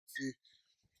Some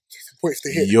points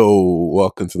to hit. Yo,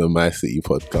 welcome to the My City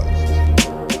podcast.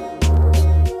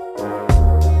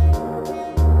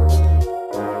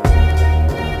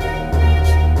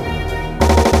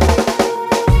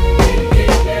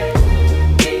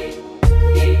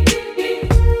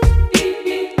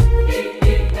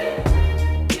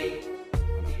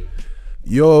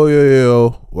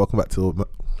 Yo, welcome back to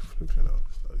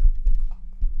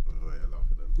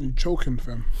You choking,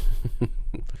 fam.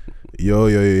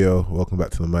 Yo, welcome back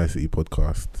to the My City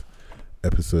podcast,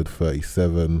 episode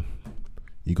 37.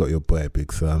 You got your boy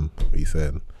Big Sam, what you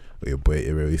saying? Got your boy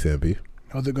Ira, what you saying, B?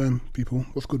 How's it going, people?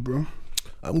 What's good, bro?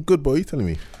 I'm good, boy, you telling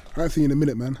me? I haven't seen you in a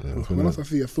minute, man. When last I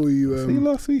saw you, I see you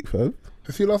last week, fam.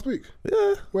 I see you last week?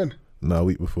 Yeah. When? Nah, a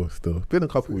week before still. Been a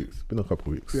couple weeks.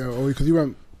 Yeah, because you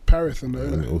went Paris and a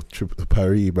little trip to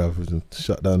Paris, bruv.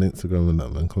 Shut down Instagram and that,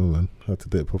 man. Come on, man. I had to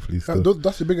do it properly still.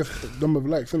 That's the biggest number of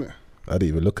likes, isn't it? I didn't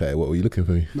even look at it. What were you looking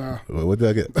for me? Nah. What did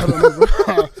I get? I don't know,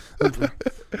 bro.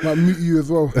 Might mute you as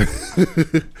well.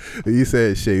 You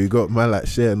said Shay. We got man like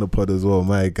Shay on the pod as well.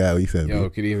 My guy, what you saying? Yo,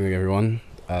 good evening, everyone.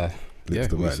 Lips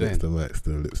to mic,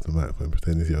 man.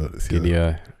 Pretend it's your. Can you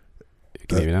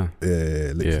hear me now?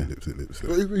 Yeah, lips.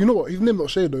 You know what? His name's not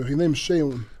Shay though. His name's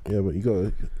Shayon. Yeah, but you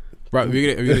got. Right,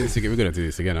 we're gonna do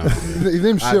this again. Now. His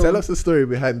name's Shayon. Tell us the story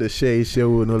behind the Shay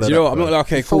and all that. You know what? I'm not like,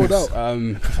 okay, cool. Sold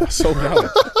out. Sold out.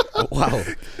 Wow.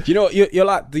 You know what? You're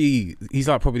like he's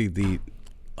like probably the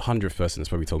 100th person that's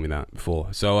probably told me that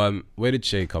before. So where did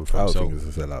Shay come from? I don't think it's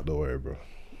a sell out. Don't worry, bro.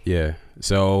 Yeah.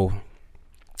 So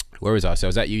where was I? So I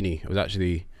was at uni. I was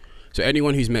actually. So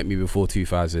anyone who's met me before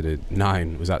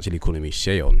 2009 was actually calling me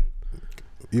Shayon.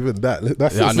 Even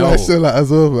that's yeah, still like as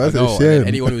well. That's a shame.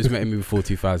 Anyone who's met me before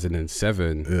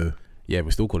 2007, yeah,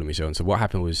 we're still calling me Shayon. So what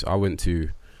happened was I went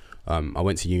to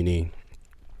uni,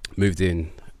 moved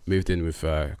in with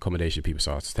accommodation people.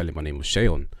 So I was telling my name was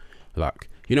Shayon. Like,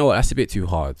 you know what? That's a bit too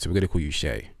hard. So we're gonna call you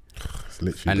Shay. It's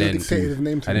literally and then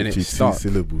it stuck. 2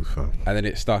 syllables, fam. And then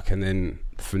it stuck. And then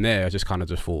from there, I just kind of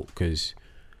just thought because.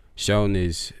 Shayon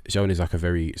is like a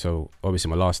very, so obviously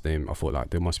my last name, I thought like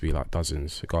there must be like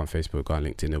dozens. Go on Facebook, go on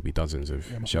LinkedIn, there'll be dozens of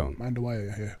Shayon. Mind the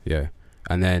wire, yeah.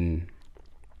 And then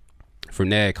from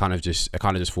there, I kind of just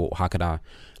thought, how can I,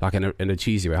 like in a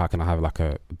cheesy way, how can I have like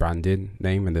a branded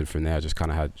name? And then from there, I just kind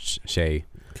of had Shay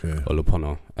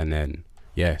Olupono. And then,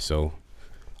 yeah, so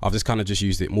I've just kind of just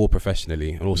used it more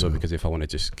professionally. And also because if I want to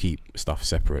just keep stuff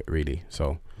separate, really.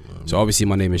 So obviously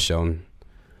my name is Shayon.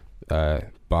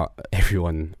 But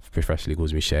everyone professionally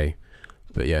calls me Shay.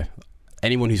 But yeah,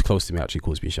 anyone who's close to me actually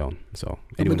calls me Shayon. So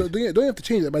anyone. Don't you have to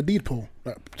change that by deed poll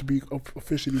to be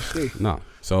officially Shay? Nah.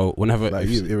 So whenever like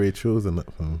you, Ira Chills and that,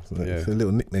 fam. It's a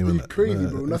little nickname. It's crazy,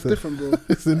 bro. That's different, bro.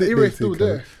 It's a nickname. Ira's still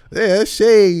there. Yeah,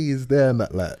 Shay is there and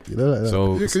that, like, you know, like that.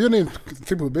 So because your name's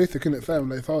simple, basic, innit, fam?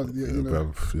 Like, you know.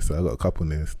 Bruv, listen, I got a couple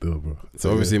names still, bro.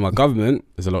 So obviously my government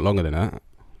is a lot longer than that.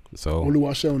 So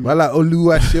Oluwaseun. I like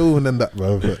Oluwaseun and that,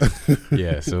 bro.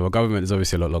 Yeah, so our government is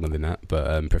obviously a lot longer than that,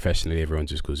 but professionally everyone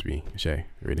just calls me Shay,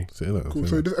 really. Cool.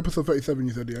 So this episode 37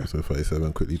 you said, yeah? Episode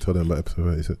 37, quickly tell them about episode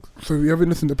 36. So if you haven't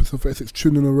listened to episode 36,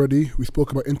 tune in already. We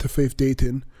spoke about interfaith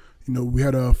dating. You know, we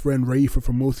had a friend Raifa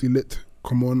from Mostly Lit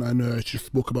come on and she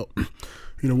spoke about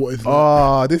you know what is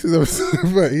this is episode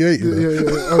 38.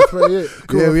 Yeah. 38.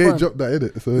 Cool, yeah, we fine. ain't dropped that in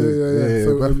it. So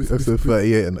So, episode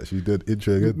 38 and actually did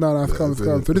intro again. No, it's calm.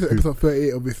 So this is episode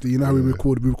 38. Obviously, you know how we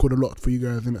record a lot for you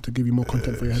guys, innit, to give you more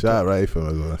content for your head. Shout out Ray for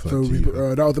as well. That's so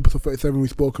that was episode 37. We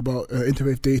spoke about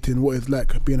interfaith dating, what it's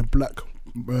like being a black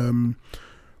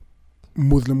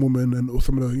Muslim woman, and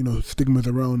some of the stigmas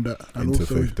around that, and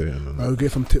interfaith dating. I'll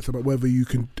get some tips about whether you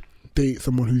can date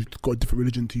someone who's got a different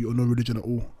religion to you or no religion at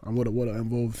all, and what that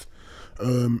involves.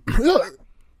 Cool.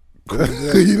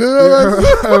 You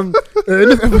know, in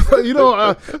this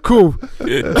episode, cool.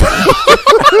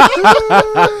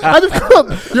 I just can't.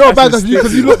 You're bad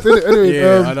because you looked in it anyway.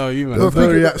 Yeah, I know you, man. No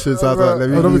reactions.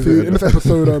 Obviously, in this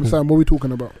episode, Sam, what are we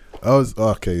talking about? I was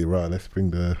okay. Right, let's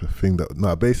bring the thing that.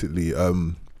 No, basically,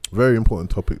 very important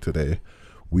topic today.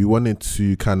 We wanted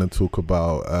to kind of talk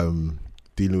about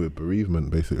dealing with bereavement,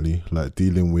 basically, like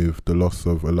dealing with the loss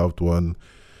of a loved one,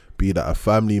 be that a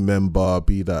family member,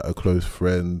 be that a close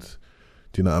friend.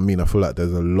 Do you know what I mean? I feel like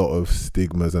there's a lot of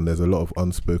stigmas and there's a lot of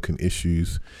unspoken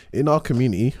issues in our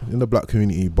community, in the black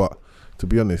community. But to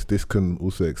be honest, this can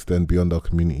also extend beyond our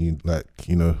community. Like,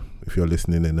 if you're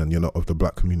listening in and you're not of the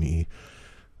black community,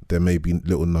 there may be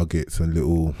little nuggets and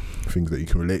little things that you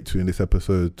can relate to in this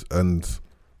episode. And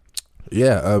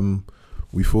yeah,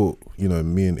 we thought,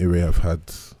 me and Iri have had,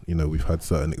 we've had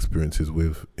certain experiences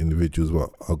with individuals,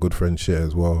 what our good friend share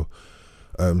as well.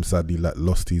 Sadly, like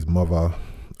lost his mother.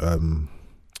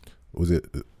 Was it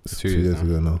 2 years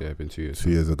ago now. Yeah, it's been 2 years. 2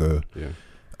 years ago. Yeah.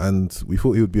 And we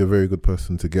thought he would be a very good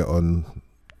person to get on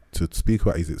to speak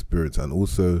about his experience. And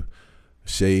also,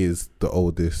 Shay is the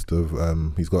oldest of,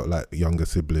 he's got like younger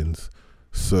siblings.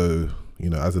 So, you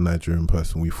know, as a Nigerian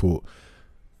person, we thought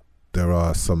there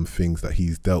are some things that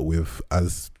he's dealt with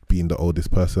as being the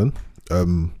oldest person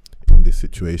in this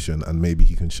situation, and maybe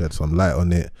he can shed some light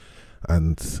on it.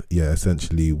 And yeah,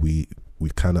 essentially we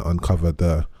kind of uncover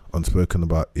the unspoken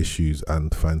about issues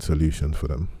and find solutions for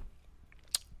them.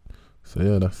 So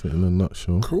yeah, that's it in a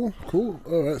nutshell. Cool.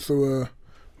 All right, so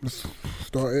let's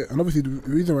start it. And obviously the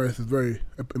reason why this is very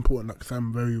important, like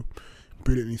Sam very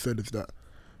brilliantly said, is that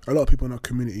a lot of people in our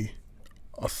community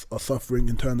are suffering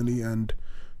internally, and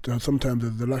sometimes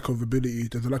there's a lack of ability,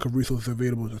 there's a lack of resources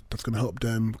available that's going to help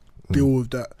them deal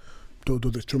with that,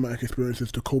 those traumatic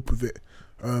experiences, to cope with it.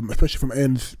 Especially from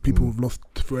ends, people who've lost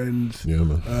friends. Yeah,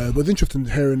 man. But it's interesting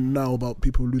hearing now about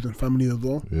people losing family as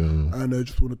well. Yeah. And I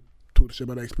just want to talk to Shay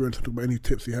about that experience and talk about any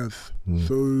tips he has.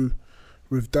 So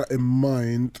with that in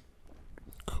mind,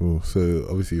 cool. So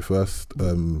obviously first what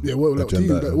are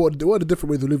the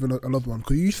different ways of losing a loved one?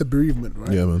 Because you used to bereavement,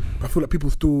 right? Yeah, man. I feel like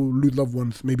people still lose loved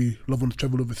ones. Maybe loved ones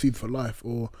travel overseas for life,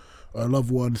 or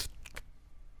loved ones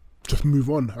just move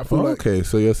on. I feel like, okay,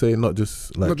 so you're saying not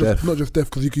just like death, not just death,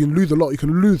 because you can lose a lot. You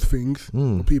can lose things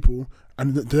for people,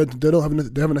 and they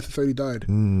haven't necessarily died.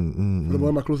 One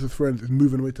of my closest friends is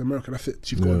moving away to America. That's it.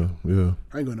 She's gone. Yeah.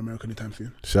 I ain't going to America anytime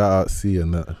soon. Shout out C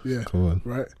and that. Yeah. Come on.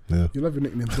 Right. Yeah. You love your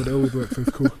nicknames, but they always work, so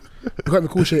it's cool. You can't be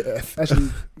call Shay S.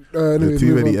 Actually, anyway,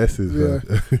 too many S's. Yeah.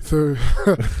 so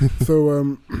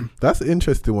that's an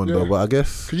interesting one though. But I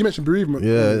guess because you mentioned bereavement.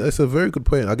 Yeah, that's a very good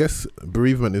point. I guess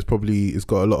bereavement is probably, it's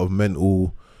got a lot of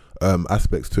mental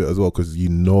aspects to it as well, because you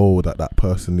know that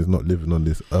person is not living on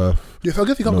this earth. Yeah, so I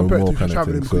guess you can't compare it to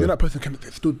traveling, because that person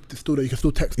it's still there. You can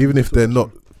still text even if they're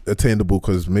not attainable,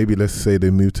 because maybe let's say they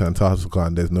move to Antarctica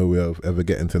and there's no way of ever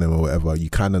getting to them or whatever.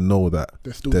 You kind of know that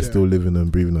they're still living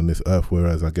and breathing on this earth.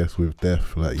 Whereas I guess with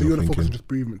death, like, so you want to focus on just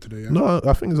bereavement today? Yeah? No,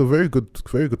 I think it's a very good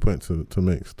point to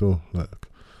make. Still, like,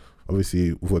 obviously,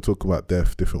 if we're talking about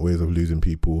death, different ways of losing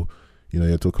people. You know,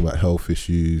 you're talking about health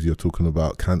issues. You're talking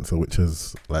about cancer, which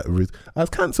has like has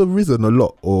cancer risen a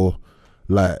lot, or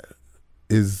like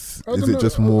is it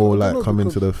just more like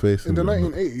coming to the face in the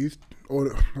 1980s or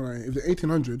in the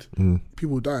 1800s?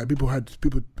 People died. People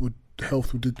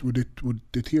health would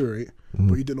deteriorate,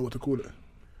 but you didn't know what to call it.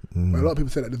 But a lot of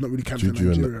people say that there's not really cancer in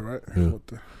Nigeria, right? Yeah.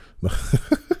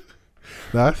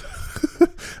 That's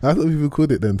what people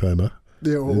called it then, Tyner.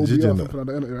 Yeah, or OBR, something like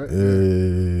that, right?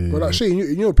 Yeah. But like, Shay,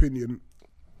 in your opinion,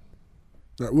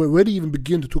 like, where do you even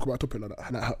begin to talk about a topic like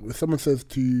that? Like, if someone says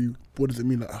to you, what does it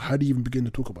mean? Like, how do you even begin to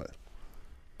talk about it?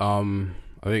 I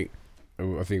think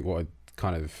what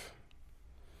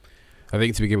I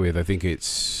think to begin with, I think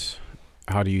it's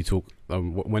how do you talk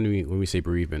when we say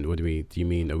bereavement? What do you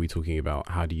mean? Are we talking about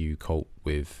how do you cope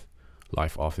with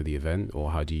life after the event,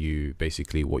 or how do you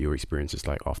basically what your experience is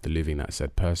like after living that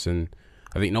said person?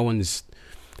 I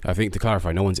think to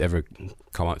clarify, no one's ever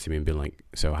come up to me and been like,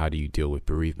 so how do you deal with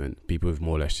bereavement? People have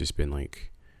more or less just been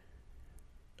like,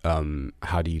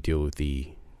 how do you deal with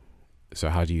so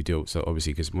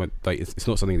obviously, because like it's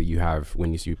not something that you have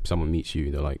when someone meets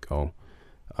you, they're like,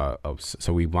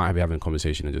 so we might be having a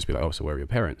conversation and just be like, oh, so where are your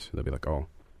parents? And they'll be like, oh,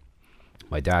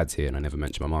 my dad's here, and I never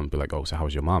mentioned my mum. Be like, oh, so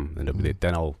how's your mum? And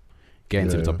then I'll get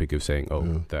into the topic of saying,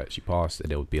 that she passed, and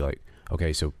they'll be like,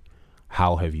 okay, so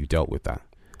how have you dealt with that?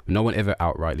 No one ever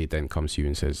outrightly then comes to you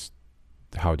and says,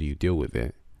 how do you deal with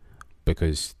it?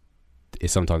 Because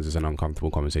sometimes it's an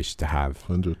uncomfortable conversation to have.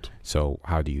 100. So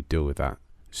how do you deal with that?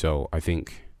 So I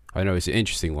know it's an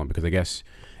interesting one, because I guess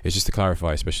it's just to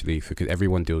clarify, especially because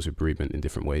everyone deals with bereavement in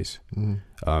different ways.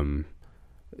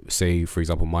 Say, for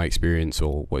example, my experience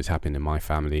or what has happened in my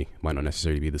family might not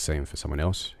necessarily be the same for someone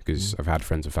else, because I've had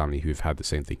friends and family who've had the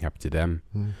same thing happen to them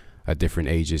at different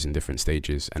ages and different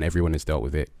stages, and everyone has dealt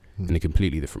with it in a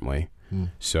completely different way.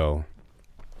 So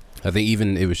I think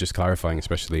even it was just clarifying,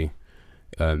 especially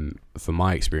for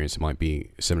my experience, it might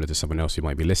be similar to someone else who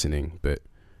might be listening, but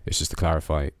it's just to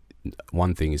clarify,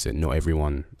 one thing is that not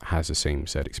everyone has the same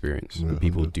set experience.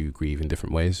 People do grieve in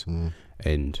different ways,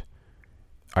 and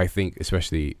I think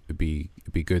especially it'd be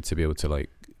good to be able to like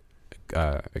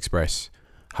express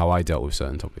how I dealt with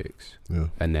certain topics,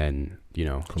 and then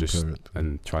just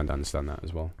and trying to understand that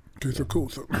as well. Okay, so cool.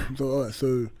 So all right,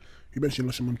 so you mentioned you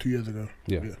lost your mum 2 years ago.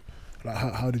 Yeah. Like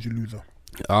how did you lose her?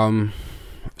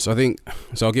 So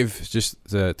I'll give just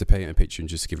to paint a picture and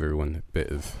just give everyone a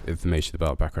bit of information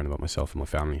about background about myself and my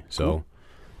family. So,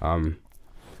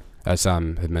 as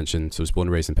Sam had mentioned, so I was born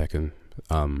and raised in Peckham.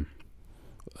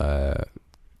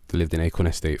 lived in Acorn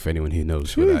Estate, for anyone who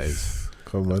knows where that is.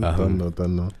 Come on,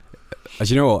 don't know. As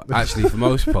you know what, actually, for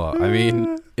most part, I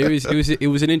mean, it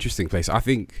was an interesting place. I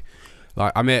think,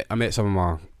 like, I met some of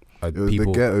my it was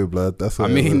people. The ghetto, blood. That's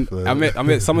what I mean, I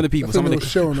met some of the people. Some of the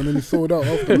shown, and then he sold out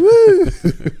after.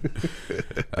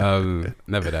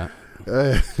 Never that.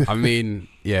 I mean,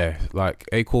 yeah, like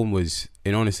Acorn was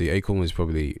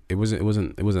probably it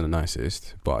wasn't the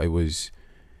nicest, but it was.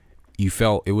 You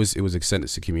felt it was extended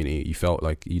to community. You felt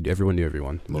like everyone knew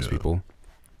everyone, most people.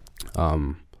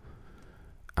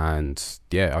 And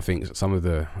yeah, I think some of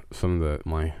the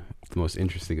most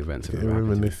interesting events. You're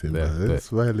reminiscing, man. It's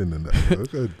violent and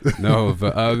that. No,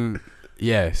 but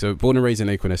yeah. So born and raised in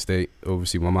Acorn Estate.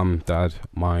 Obviously, my mum, dad,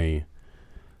 my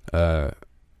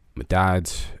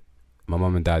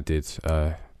mum and dad did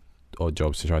odd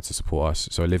jobs to try to support us.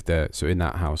 So I lived there. So in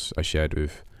that house, I shared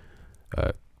with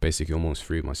basically almost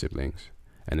 3 of my siblings,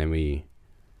 and then we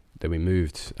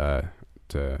moved to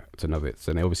Novitz,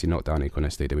 and they obviously knocked down Acorn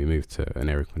Estate. Then we moved to an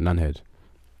area called Nunhead,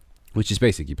 which is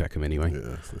basically Peckham anyway.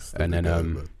 Yeah, and then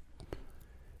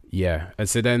yeah, and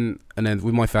then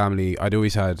with my family, I'd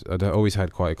always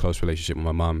had quite a close relationship with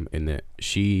my mum, in that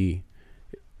she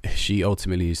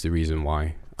ultimately is the reason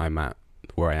why I'm at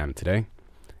where I am today.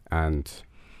 And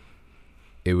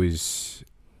it was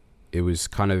just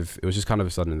kind of a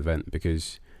sudden event,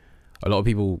 because a lot of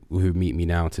people who meet me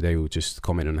now today will just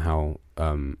comment on how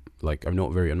like I'm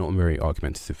not a very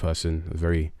argumentative person.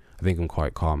 I think I'm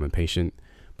quite calm and patient.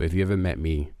 But if you ever met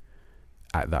me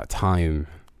at that time,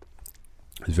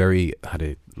 had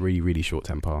a really, really short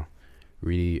temper,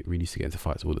 really, really used to get into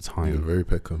fights all the time. Yeah, very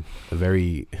Peckham.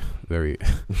 Very, very,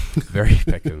 very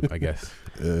Peckham, I guess.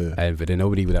 Yeah. But then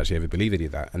nobody would actually ever believe any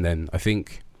of that. And then I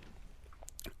think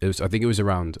it was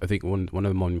around, one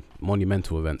of the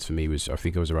monumental events for me was, I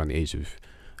think I was around the age of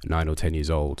 9 or 10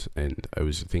 years old, and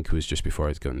I think it was just before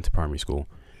I'd gotten into primary school.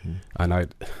 And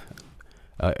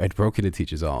I'd broken a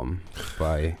teacher's arm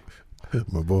by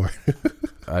my boy.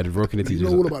 I'd broken a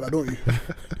teacher's arm. You know all about that, don't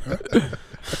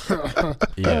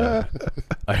you? Yeah.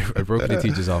 I'd broken a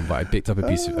teacher's arm, but I picked up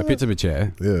a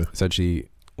chair. Yeah. Essentially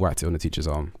whacked it on the teacher's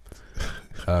arm.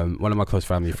 One of my close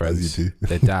family friends,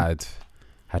 their dad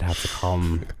had to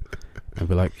come and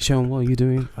be like, Sean, what are you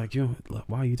doing? Like,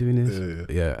 why are you doing this?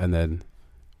 Yeah. And then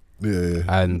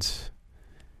and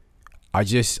I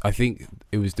think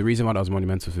it was the reason why that was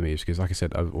monumental for me is because, like I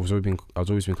said, I was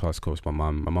always been class close with my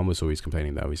mum. My mum was always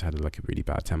complaining that I always had like a really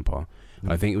bad temper.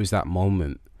 And I think it was that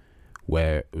moment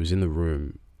where it was in the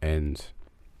room and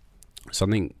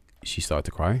she started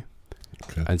to cry,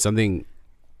 and something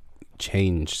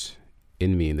changed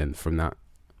in me, and then from that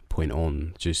point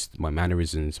on, just my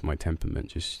mannerisms, my temperament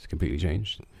just completely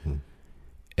changed.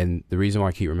 And the reason why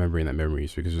I keep remembering that memory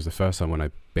is because it was the first time when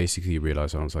I basically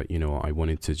realized, I was like, you know what, I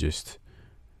wanted to just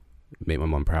make my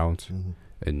mum proud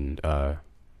and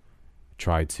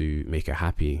try to make her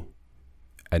happy.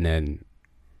 And then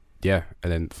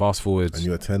fast forward. And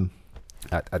you were 10?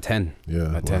 At 10.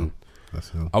 Yeah. At 10.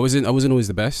 That's young. I wasn't always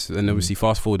the best. And obviously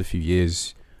fast forward a few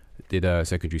years, did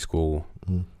secondary school,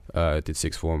 did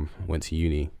sixth form, went to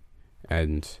uni.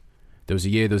 And there was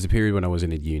a period when I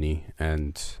wasn't in uni,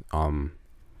 and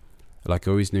like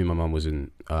I always knew my mum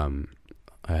wasn't, her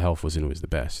health wasn't always the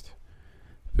best.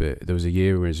 But there was a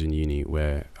year when I was in uni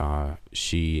where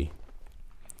she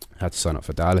had to sign up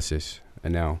for dialysis.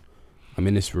 And now I'm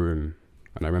in this room,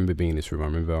 and I remember being in this room. I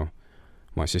remember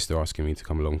my sister asking me to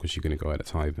come along because she's going to go at a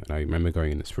time. And I remember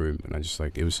going in this room, and I just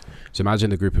like, it was, so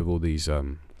imagine a group of all these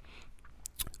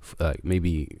like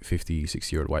maybe 50,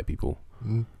 60-year-old white people.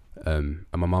 And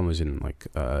my mum was in like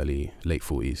late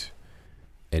 40s.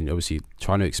 And obviously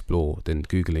trying to explore, then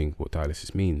Googling what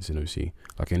dialysis means. And obviously,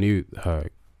 like I knew her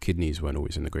kidneys weren't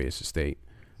always in the greatest state.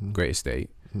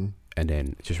 And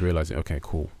then just realizing, okay,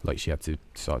 cool. Like she had to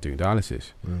start doing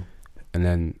dialysis. And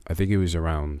then I think it was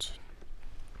around,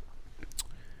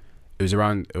 so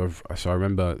I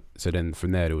remember, so then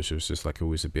from there, it was just like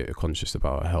always a bit conscious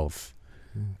about her health.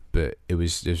 But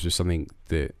there's just something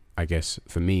that I guess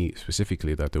for me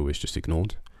specifically that I always just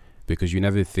ignored. Because you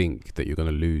never think that you're going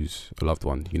to lose a loved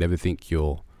one. You never think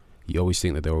you always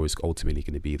think that they're always ultimately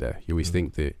going to be there. You always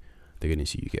think that they're going to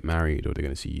see you get married, or they're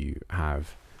going to see you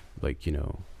have, like, you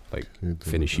know, like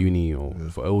finish uni, or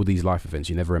for all these life events.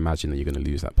 You never imagine that you're going to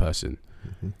lose that person.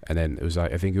 And then it was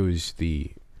like, I think it was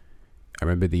I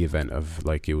remember the event of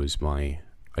like,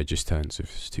 I just turned, so it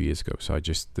was 2 years ago. So I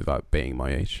just, without betting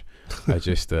my age, I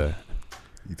just... you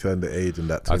turned the age and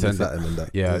that 20 something and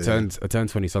that. Yeah, I turned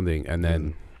 20 something, and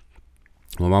then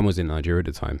my mum was in Nigeria at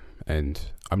the time, and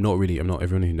everyone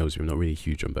who knows me, I'm not really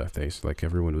huge on birthdays. Like,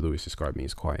 everyone would always describe me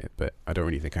as quiet, but I don't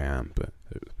really think I am. But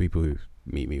people who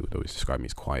meet me would always describe me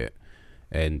as quiet.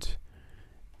 And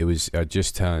I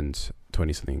just turned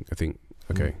 20 something, I think.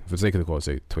 Okay, for the sake of the call, I'll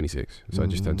say 26. So I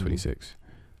just turned 26,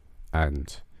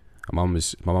 and my mum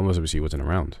was obviously wasn't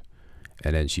around,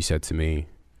 and then she said to me,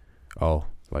 "Oh,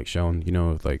 like, Sean, you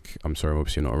know, like, I'm sorry,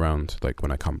 obviously you're not around. Like,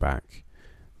 when I come back,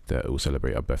 that we'll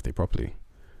celebrate our birthday properly."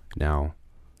 Now,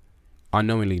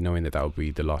 unknowingly knowing that would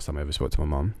be the last time I ever spoke to my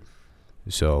mum,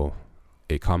 so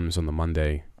it comes on the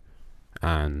Monday,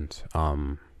 and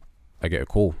I get a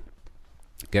call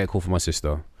from my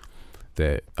sister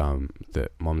that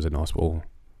mom's in the hospital,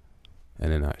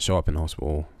 and then I show up in the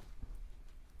hospital,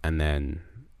 and then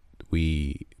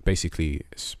we basically,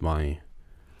 it's my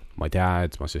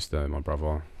dad, my sister, my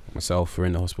brother, myself were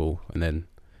in the hospital, and then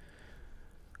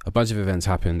a bunch of events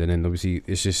happened, and then obviously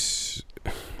it's just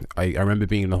I remember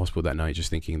being in the hospital that night just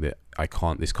thinking that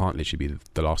this can't literally be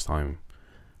the last time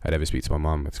I'd ever speak to my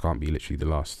mum. It can't be literally the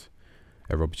last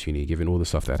ever opportunity, given all the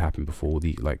stuff that had happened before,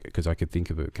 because I could think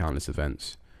of countless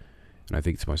events, and I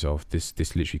think to myself, this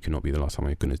literally could not be the last time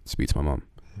I'm going to speak to my mum.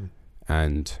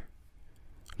 And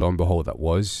lo and behold, that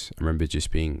was. I remember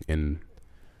just being in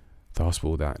the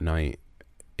hospital that night,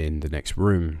 in the next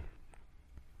room,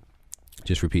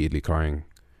 just repeatedly crying,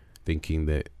 thinking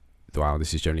that, wow,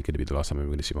 this is generally going to be the last time I'm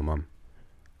going to see my mum.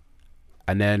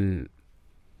 And then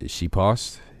she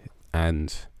passed,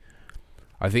 and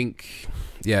I think,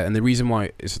 yeah, and the reason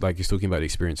why it's like he's talking about the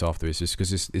experience afterwards is just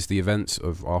because it's the events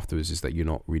of afterwards is that you're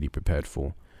not really prepared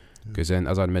for. Because then,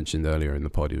 as I mentioned earlier in the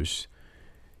pod, it was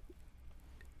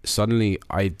suddenly,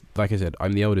 like I said,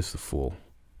 I'm the eldest of four,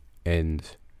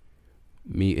 and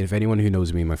if anyone who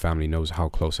knows me and my family knows how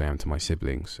close I am to my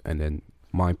siblings, and then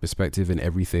my perspective and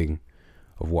everything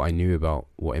of what I knew about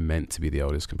what it meant to be the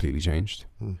eldest completely changed.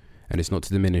 And it's not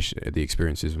to diminish the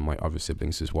experiences of my other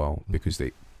siblings as well, because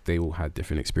they all had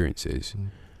different experiences.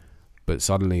 But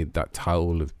suddenly that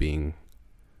title of being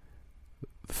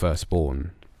the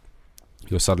firstborn,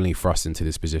 you're suddenly thrust into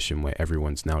this position where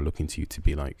everyone's now looking to you to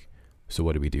be like, so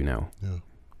what do we do now?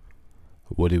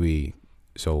 Where do we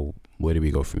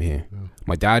go from here?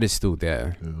 My dad is still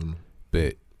there,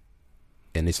 but,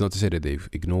 and it's not to say that they've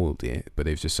ignored it, but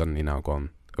they've just suddenly now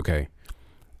gone, okay,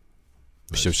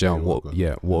 what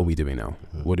are we doing now?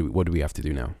 What do we have to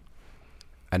do now?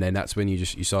 And then that's when you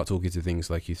start talking to things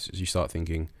like you start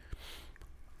thinking,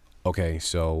 okay,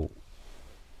 so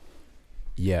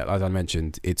yeah, as I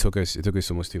mentioned, it took us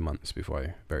almost 2 months before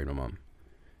I buried my mum,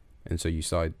 and so you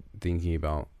started thinking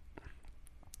about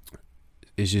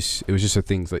it was just a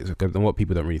things like what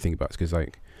people don't really think about, because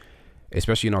like,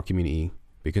 especially in our community,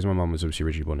 because my mum was obviously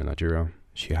originally born in Nigeria,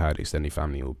 she had extended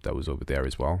family that was over there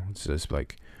as well. So it's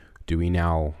like, do we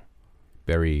now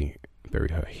bury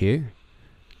her here?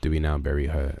 Do we now bury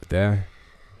her there?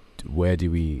 Where do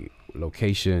we,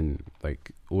 location,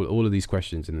 like all of these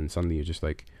questions, and then suddenly you're just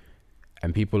like,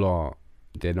 and people are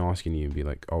then asking you and be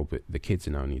like, oh, but the kids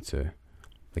now need to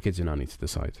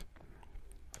decide.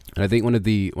 And I think one of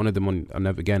the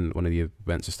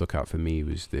events that stuck out for me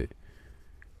was that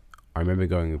I remember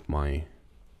going with my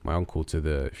uncle to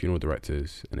the funeral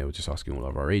directors, and they were just asking all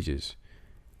of our ages,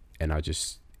 and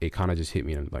it kind of just hit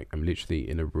me, and like, I'm literally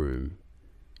in a room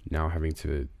now having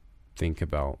to think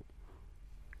about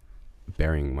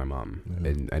burying my mum,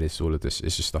 and it's all of this,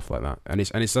 it's just stuff like that, and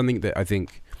it's something that I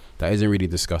think that isn't really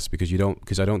discussed, because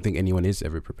I don't think anyone is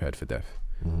ever prepared for death,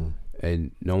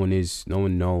 and no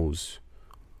one knows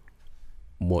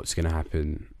what's going to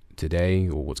happen today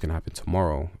or what's going to happen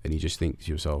tomorrow, and you just think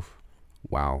to yourself,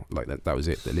 wow, like that was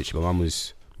it. That literally my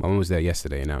mum was there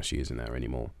yesterday, and now she isn't there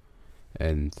anymore.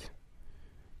 And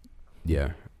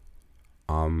yeah,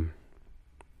 but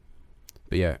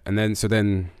yeah, and then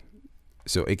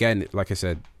so again, like I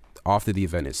said, after the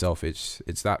event itself, it's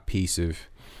that piece of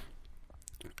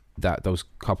those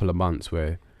couple of months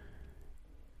where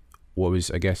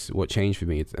what changed for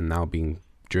me, and now being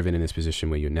driven in this position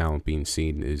where you're now being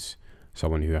seen as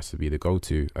someone who has to be the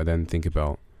go-to. I then think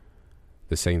about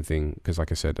the same thing, because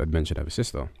like I said, I'd mentioned I have a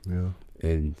sister,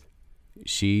 and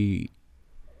she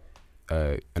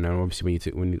and then obviously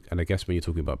when you're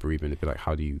talking about bereavement, it'd be like,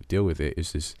 how do you deal with it?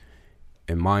 It's this,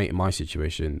 in my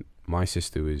situation, my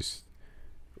sister was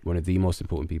one of the most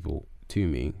important people to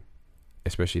me,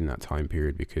 especially in that time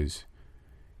period, because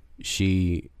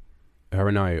her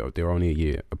and I, they were only a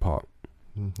year apart.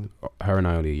 Her and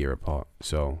I only a year apart,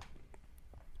 so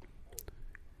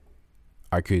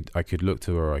I could look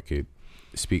to her, I could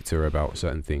speak to her about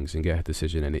certain things and get her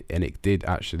decision, and it did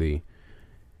actually,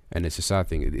 and it's a sad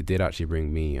thing, it did actually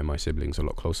bring me and my siblings a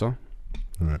lot closer,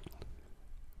 Right.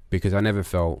 Because I never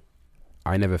felt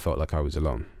like I was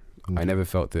alone. Mm-hmm. I never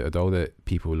felt that, although that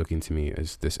people were looking to me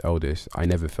as this eldest, I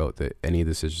never felt that any of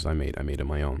the decisions I made on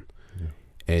my own. Yeah.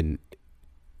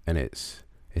 And it's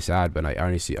sad, but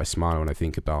I smile when I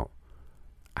think about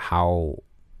how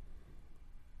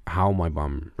my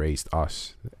mum raised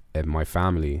us and my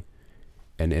family,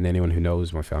 and anyone who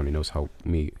knows my family knows how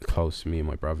close me and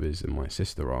my brothers and my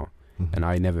sister are. Mm-hmm. And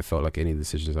I never felt like any of the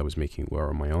decisions I was making were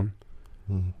on my own.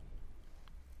 Mm-hmm.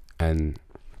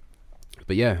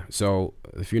 But yeah, so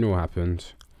the funeral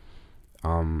happened.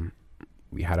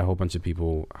 We had a whole bunch of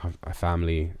people, a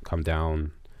family, come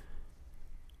down,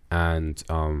 and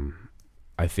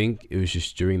I think it was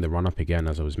just during the run up again,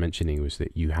 as I was mentioning, was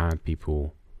that you had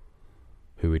people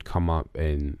who would come up,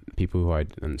 and people who I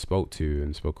spoke to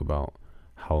and spoke about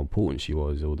how important she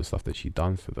was, all the stuff that she'd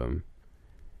done for them,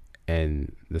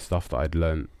 and the stuff that I'd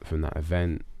learned from that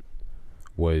event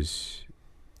was.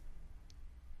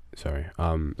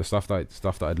 The stuff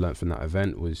that I'd learned from that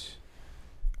event was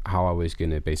how I was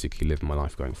gonna basically live my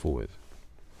life going forward.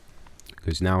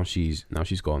 Because now she's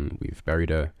gone. We've buried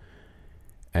her,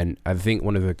 and I think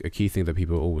one of the key things that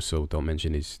people also don't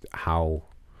mention is how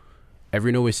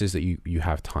everyone always says that you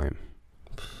have time,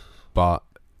 but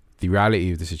the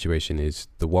reality of the situation is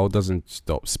the world doesn't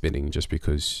stop spinning just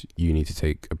because you need to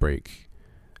take a break,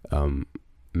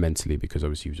 mentally, because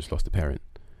obviously you've just lost a parent.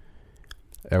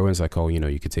 Everyone's like, oh,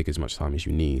 you could take as much time as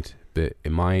you need. But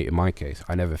in my case,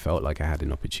 I never felt like I had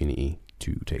an opportunity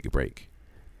to take a break.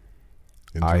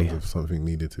 In terms of something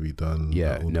needed to be done.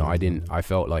 Yeah, no, I didn't. I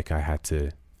felt like I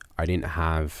didn't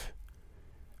have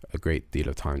a great deal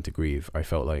of time to grieve. I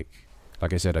felt like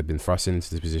I said, I'd been thrust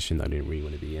into this position that I didn't really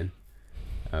want to be in.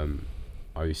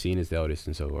 I was seen as the eldest,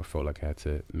 and so I felt like I had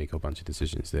to make a bunch of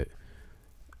decisions that.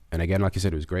 And again, like I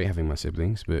said, it was great having my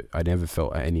siblings, but I never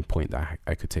felt at any point that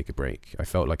I could take a break. I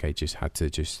felt like I just had to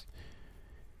just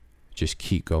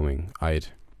keep going. I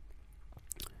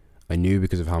knew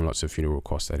because of how much the funeral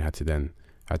cost, I had to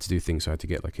do things. So I had to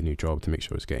get like a new job to make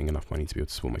sure I was getting enough money to be able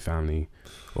to support my family,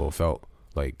 or felt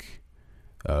like,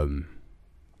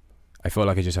 I felt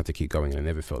like I just had to keep going, and I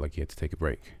never felt like you had to take a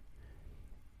break.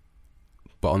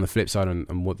 But on the flip side,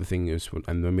 and what the thing is,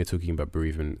 and when we're talking about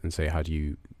bereavement and say, how do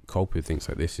you cope with things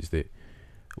like this, is that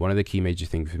one of the key major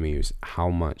things for me was how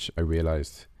much I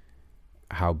realized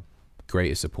how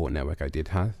great a support network I did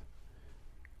have.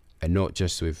 And not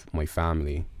just with my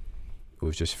family, but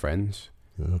with just friends.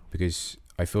 Yeah. Because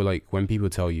I feel like when people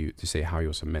tell you to say how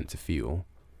you're meant to feel,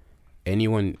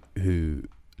 anyone who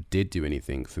did do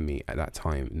anything for me at that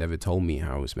time never told me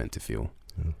how I was meant to feel.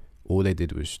 Yeah. All they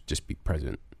did was just be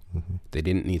present. Mm-hmm. They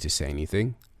didn't need to say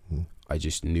anything. Mm-hmm. I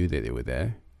just knew that they were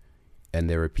there. And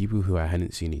there were people who I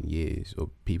hadn't seen in years, or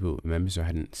members I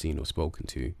hadn't seen or spoken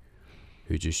to,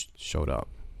 who just showed up.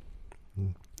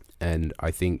 Mm. And I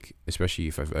think, especially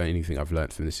if anything I've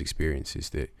learned from this experience, is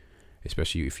that,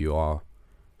 especially if you are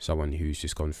someone who's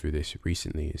just gone through this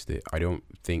recently, is that I don't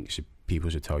think people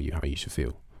should tell you how you should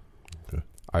feel. Okay.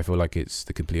 I feel like it's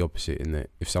the complete opposite, in that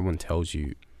if someone tells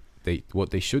you, what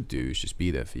they should do is just be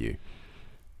there for you.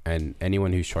 And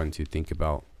anyone who's trying to think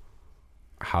about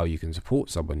how you can support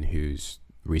someone who's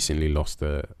recently lost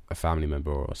a family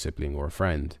member or a sibling or a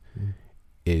friend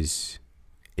is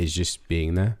just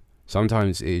being there.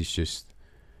 Sometimes it's just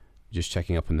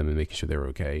checking up on them and making sure they're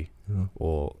okay,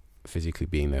 or physically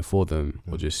being there for them,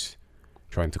 or just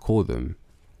trying to call them.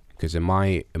 Because in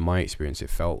my experience, it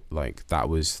felt like that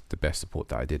was the best support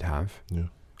that I did have. Yeah.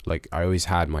 Like, I always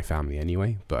had my family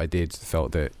anyway, but I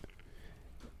felt that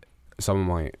some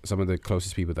of the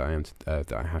closest people that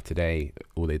I have today,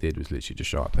 all they did was literally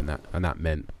just show up, and that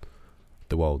meant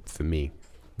the world for me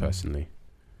personally.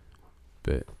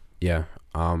 But yeah,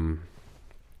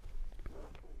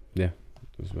 yeah,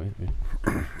 that's right.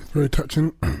 Yeah. Very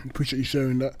touching. Appreciate you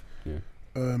sharing that. Yeah.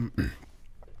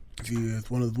 It's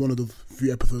one of those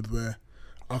few episodes where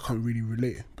I can't really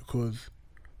relate because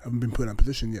I haven't been put in that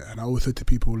position yet. And I always said to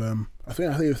people, I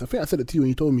think I said it to you when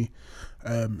you told me,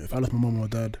 if I lost my mum or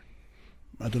dad,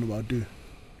 I don't know what I'd do.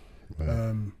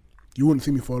 Right. You wouldn't see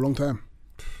me for a long time,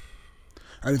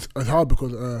 and it's hard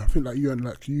because I think like you and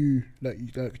like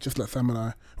just like Sam and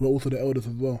I, we're also the eldest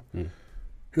as well.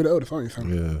 You're the eldest, aren't you,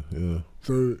 Sam? Yeah.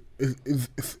 So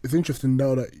it's interesting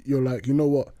now that you're like, you know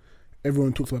what?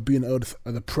 Everyone talks about being the eldest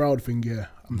as a proud thing. Yeah,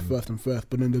 I'm first,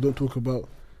 but then they don't talk about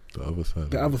the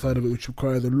other side of it, which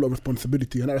requires a lot of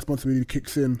responsibility, and that responsibility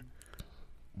kicks in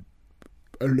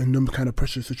them kind of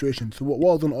pressure situations. So what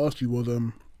I was going to ask you was,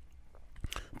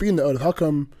 being the eldest, how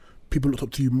come people looked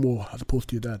up to you more as opposed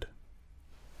to your dad?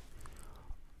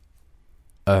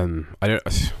 I don't.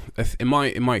 In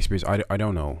my experience, I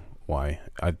don't know. why.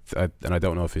 I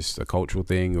don't know if it's a cultural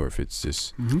thing or if it's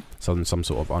just some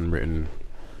sort of unwritten.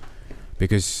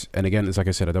 Because, and again, it's like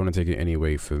I said, I don't want to take it any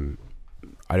away from.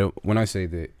 When I say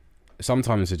that,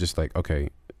 sometimes it's just like, okay,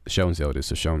 Sean's the eldest,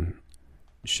 so Sean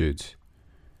should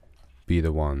be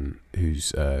the one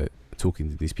who's talking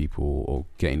to these people or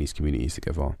getting these communities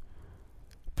together.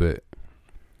 But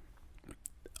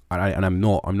I'm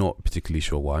not particularly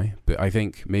sure why, but I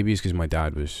think maybe it's because my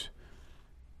dad was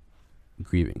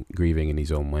grieving in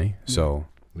his own way. So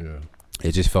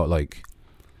it just felt like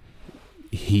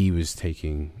he was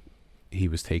taken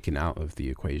out of the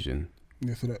equation.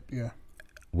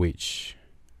 Which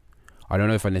I don't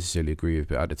know if I necessarily agree with,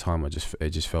 but at the time it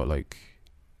just felt like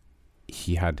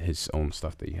he had his own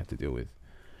stuff that he had to deal with.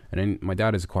 And then my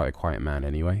dad is quite a quiet man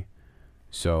anyway,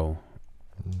 so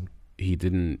we'd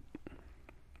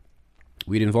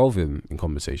involve him in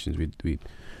conversations. We'd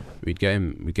get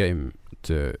him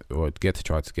to, or get to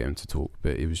try to get him to talk,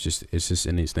 but it's just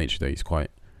in his nature that he's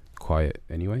quite quiet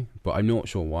anyway. But I'm not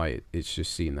sure why it's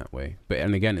just seen that way. But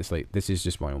and again, it's like, this is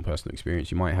just my own personal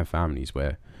experience. You might have families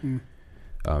where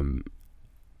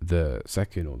the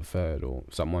second or the third or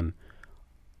someone,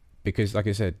 because like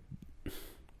I said,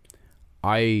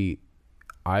 I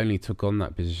only took on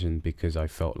that position because I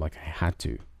felt like I had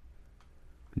to,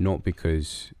 not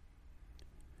because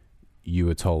you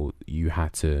were told you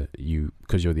had to,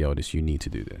 because you're the eldest, you need to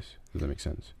do this. Does that make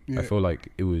sense? I feel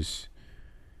like it was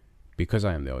because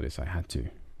I am the eldest, I had to.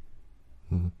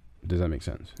 Does that make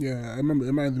sense? Yeah, I remember. It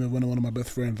reminds me of one of my best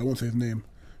friends. I won't say his name.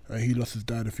 He lost his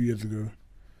dad a few years ago,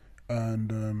 and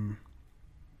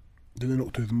they didn't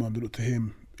look to his mum. They looked to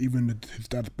him. Even his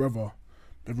dad's brother,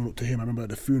 everyone looked to him. I remember at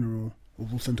the funeral, it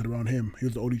was all centered around him. He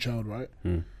was the only child, right?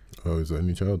 Oh, he's the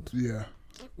only child. Yeah,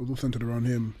 it was all centered around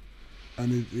him,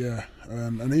 and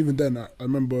and even then, I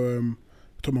remember I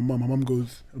told my mum. My mum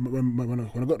goes, when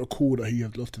I got the call that he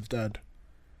had lost his dad,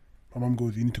 my mum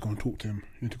goes, "You need to go and talk to him.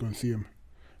 You need to go and see him."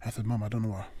 I said, "Mum, I don't know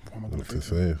what am I going to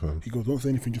say." He goes, "Don't say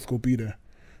anything, just go be there."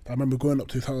 I remember going up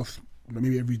to his house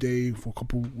maybe every day for a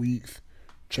couple weeks,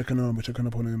 checking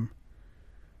up on him,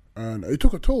 and it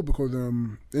took a toll because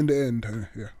in the end, so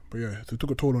it took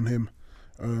a toll on him.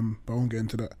 But I won't get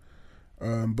into that.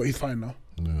 But he's fine now.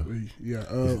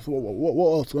 So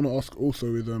what else I want to ask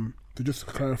also is to just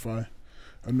clarify,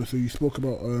 and so you spoke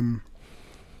about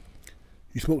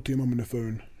you spoke to your mum on the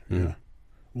phone.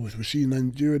 Was she in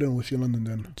Nigeria then, or was she in London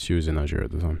then? She was in Nigeria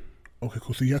at the time. Okay,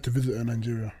 cool. So you had to visit her in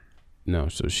Nigeria? No,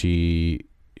 so she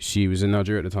was in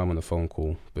Nigeria at the time on the phone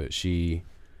call, but she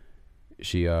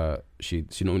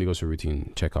normally goes for a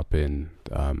routine checkup in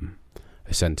a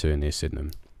centre near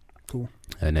Sydenham. Cool.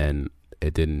 And then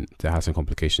they had some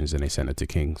complications and they sent her to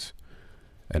King's.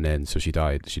 And then so she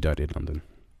died in London.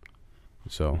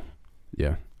 So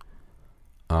yeah.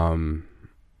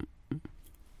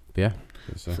 Yeah.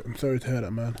 So I'm sorry to hear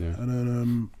that, man. Yeah. And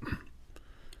then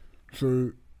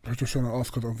so I was just trying to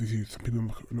ask, because obviously some people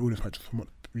in the audience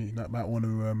might want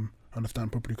to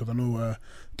understand properly, because I know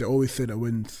they always say that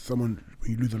when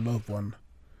you lose a loved one,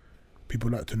 people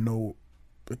like to know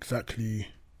exactly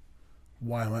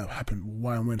why it might happen,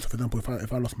 why and when. So for example,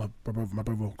 if I lost my brother,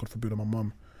 God forbid, or my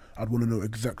mum, I'd want to know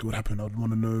exactly what happened. I'd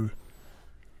want to know,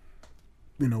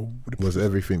 was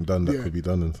everything done that could be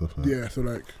done and stuff like that? Yeah, so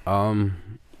like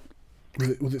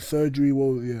was it surgery?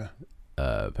 Well, yeah.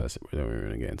 Personally, we don't really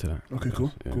want to get into that. Okay,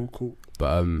 cool, yeah. Cool.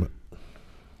 But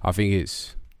I think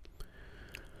it's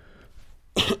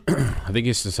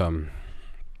just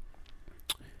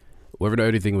whether the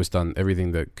only thing was done,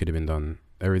 everything that could have been done,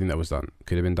 everything that was done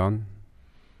could have been done.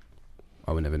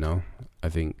 I would never know. I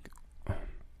think,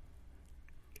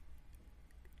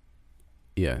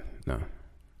 no,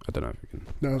 I don't know if we can.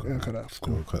 No, okay, that's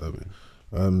cool.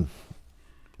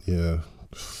 Yeah,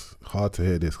 it's hard to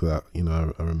hear this because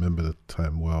I remember the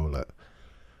time well. Like,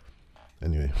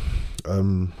 anyway,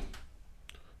 one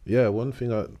thing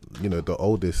the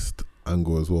oldest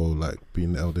angle as well, like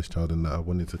being the eldest child, and that I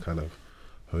wanted to kind of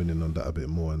hone in on that a bit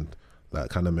more, and like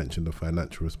kind of mention the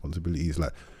financial responsibilities.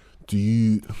 Like,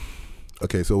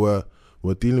 so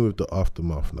we're dealing with the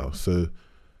aftermath now. So,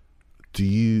 do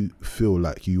you feel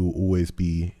like you will always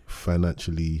be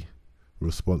financially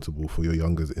responsible for your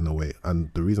youngers in a way? And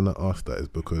the reason I ask that is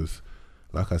because,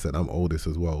 like I said, I'm oldest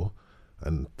as well,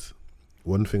 and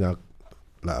one thing I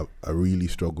really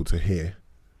struggle to hear,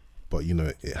 but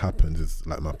it happens, is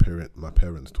like my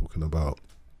parents talking about,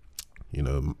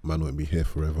 man won't be here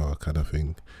forever kind of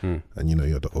thing. And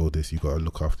you're the oldest, you got to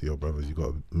look after your brothers, you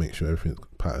got to make sure everything's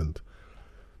patterned.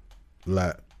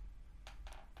 Like,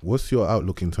 what's your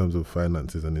outlook in terms of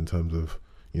finances, and in terms of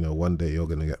one day you're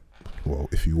gonna get, well,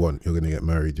 if you want, you're gonna get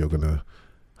married, you're gonna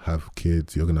have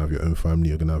kids, you're gonna have your own family,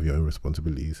 you're gonna have your own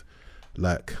responsibilities.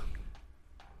 Like,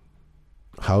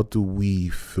 how do we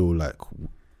feel like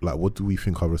what do we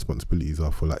think our responsibilities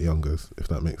are for like youngers, if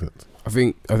that makes sense? I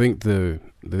think the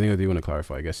thing I do want to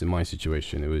clarify, I guess in my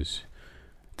situation,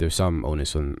 there's some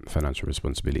onus on financial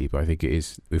responsibility, but I think it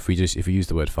is, if we use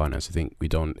the word finance, I think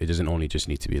it doesn't only just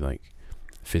need to be like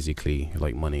physically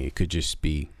like money. It could just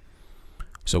be,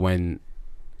 when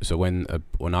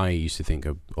I used to think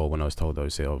of, or when I was told, I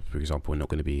would say, oh, for example, we're not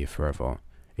going to be here forever.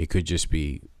 It could just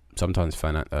be, sometimes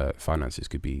finances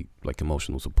could be like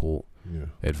emotional support,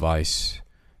 advice,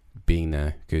 being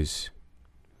there, because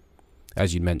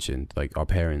as you mentioned, like our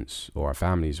parents or our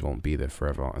families won't be there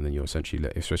forever, and then you're essentially,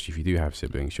 especially if you do have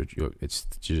siblings, it's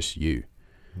just you.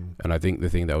 And I think the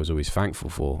thing that I was always thankful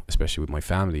for, especially with my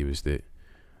family, was that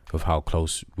of how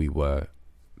close we were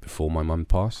before my mum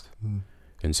passed.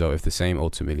 And so if the same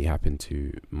ultimately happened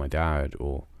to my dad,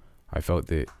 or I felt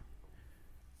that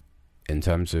in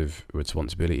terms of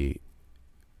responsibility,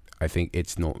 I think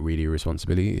it's not really a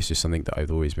responsibility. It's just something that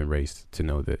I've always been raised to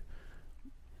know, that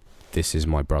this is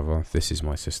my brother, this is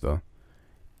my sister.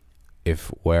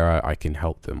 Where I can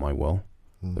help them, I will.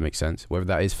 That makes sense. Whether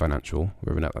that is financial,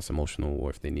 whether that's emotional,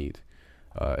 or if they need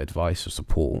advice or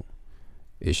support,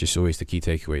 it's just always the key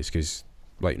takeaways. Because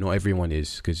like not everyone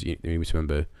is, because you need to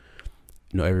remember,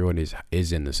 not everyone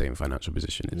is in the same financial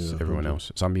position as everyone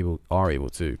else. Some people are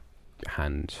able to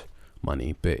hand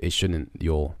money, but it shouldn't.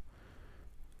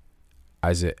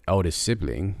 As an eldest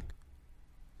sibling,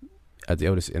 as the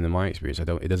eldest, in my experience,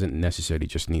 it doesn't necessarily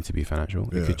just need to be financial.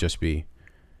 It could just be,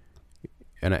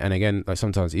 and again, like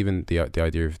sometimes even the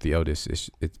idea of the eldest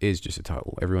is just a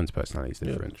title. Everyone's personality is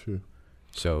different. Yeah, true.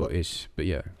 So but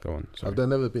yeah, go on. Sorry. Have there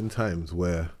never been times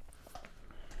where,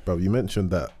 bro, you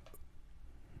mentioned that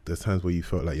there's times where you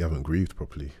felt like you haven't grieved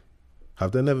properly.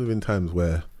 Have there never been times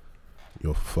where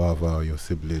your father, your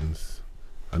siblings,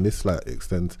 and this like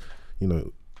extends,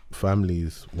 family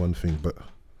is one thing, but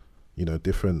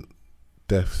different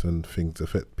deaths and things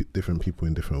affect different people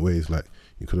in different ways. Like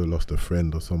you could have lost a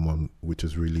friend or someone which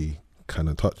has really kind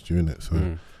of touched you in it.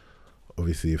 So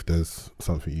obviously, if there's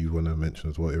something you want to mention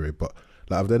as well, Ire, but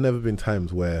like, have there never been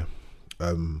times where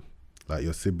like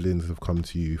your siblings have come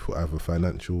to you for either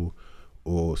financial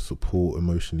or support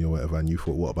emotionally or whatever, and you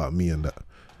thought, what about me? And that,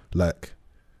 like,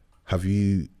 how have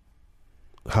you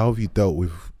dealt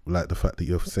with like the fact that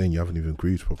you're saying you haven't even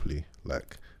grieved properly?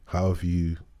 Like, how have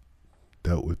you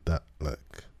dealt with that?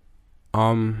 Like,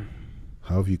 how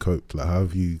have you coped? Like, how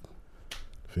have you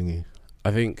thingy? I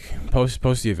think post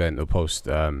the event, or post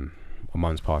my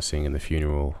mum's passing and the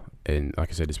funeral, and like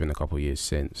I said, it's been a couple of years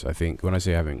since. I think when I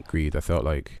say I haven't grieved, I felt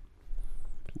like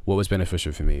what was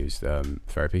beneficial for me was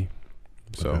therapy.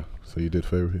 So you did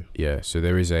therapy? Yeah. So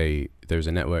there is a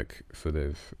network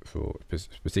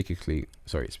specifically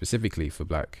for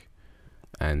Black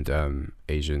and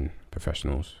Asian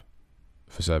professionals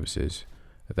for services.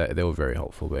 They were very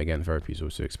helpful, but again, therapy is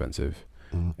also expensive,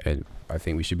 and I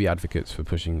think we should be advocates for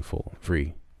pushing for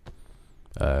free,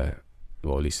 well,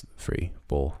 at least free,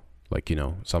 or like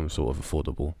some sort of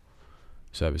affordable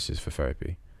services for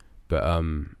therapy. But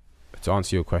to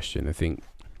answer your question, I think,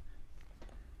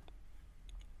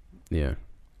 to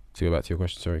go back to your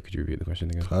question, sorry, could you repeat the question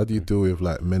again? How do you deal with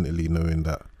like mentally knowing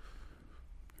that,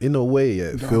 in a way,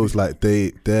 it feels like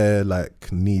their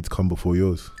like needs come before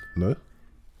yours? No.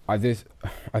 I think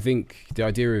the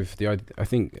idea of I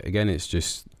think again, it's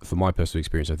just for my personal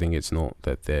experience. I think it's not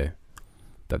that their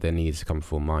needs come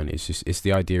before mine. It's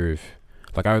the idea of,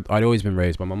 like, I'd always been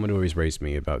raised. My mum had always raised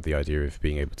me about the idea of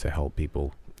being able to help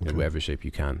people in whatever shape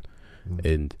you can,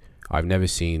 and I've never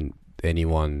seen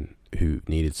anyone who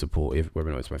needed support, whether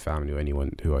or not it's my family or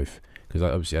anyone who because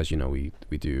obviously, as you know, I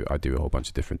do a whole bunch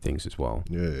of different things as well.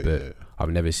 But I've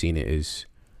never seen it as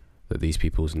that these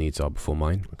people's needs are before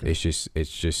mine. Okay. It's just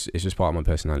part of my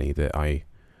personality that I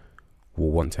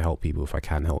will want to help people if I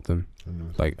can help them.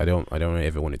 Like I don't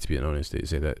ever want it to be an honest to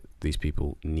say that these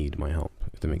people need my help,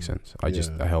 if that makes sense. I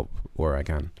help where I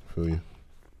can. Feel you.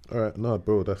 All right, no,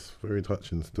 bro, that's very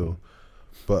touching still.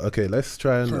 But okay, let's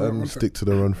try and stick to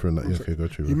the run for that. Okay, go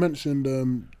through. You mentioned there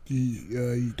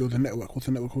was a network. What's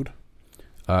the network called?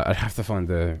 I'd have to find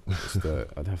the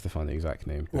exact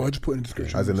name. Well, I just put in the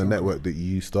description. As in the network that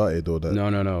you started, or that?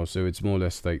 No. So it's more or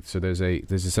less like, so there's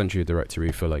essentially a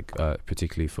directory for like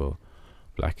particularly for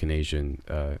Black and Asian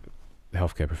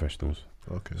healthcare professionals.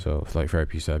 Okay. So like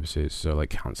therapy services, so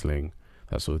like counselling,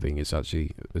 that sort of thing. It's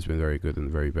been very good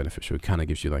and very beneficial. It kind of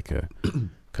gives you like a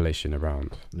collation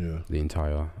around the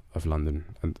entire of London,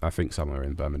 and I think somewhere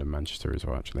in Birmingham, Manchester as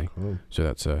well, actually. Cool. So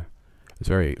that's It's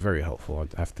very, very helpful.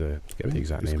 I'd have to get the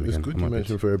exact name again. It's good you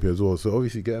mentioned therapy as well. So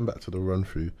obviously, getting back to the run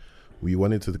through, we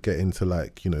wanted to get into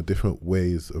like, you know, different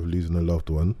ways of losing a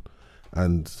loved one,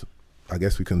 and I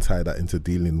guess we can tie that into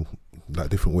dealing, like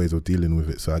different ways of dealing with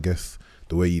it. So I guess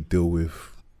the way you deal with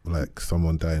like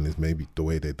someone dying is maybe the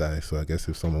way they die. So I guess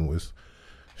if someone was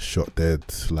shot dead,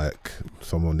 like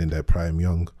someone in their prime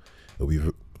young, it'll be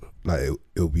like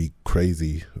it'll be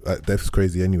crazy. Like death's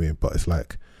crazy anyway, but it's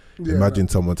like, imagine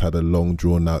someone's had a long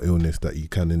drawn out illness that you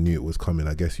kind of knew it was coming.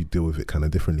 I guess you deal with it kind of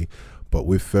differently. But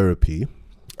with therapy,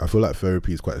 I feel like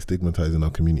therapy is quite stigmatized in our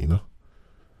community, no?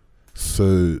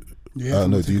 So I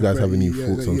don't know, do you guys have any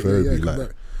thoughts on therapy?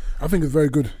 Like, I think it's very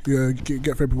good. Yeah,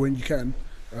 get therapy when you can,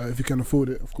 if you can afford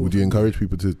it, of course. Would you encourage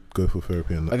people to go for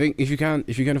therapy? And that? I think if you can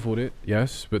afford it,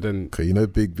 yes. But then, okay, you know,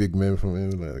 big men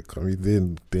from like can't be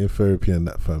doing therapy and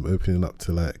that, fam, opening up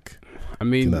to like. I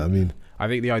mean, do you know what I mean? I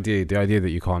think the idea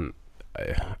that you can't.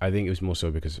 I think it was more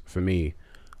so because for me,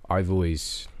 I've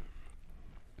always,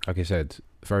 like I said,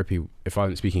 therapy. If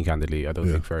I'm speaking candidly, I don't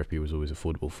think therapy was always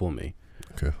affordable for me.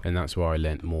 Okay. And that's why I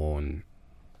lent more on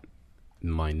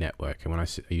my network. And when I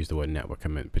use the word network, I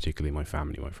meant particularly my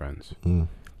family, my friends. And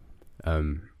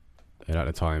at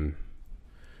the time,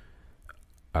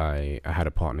 I had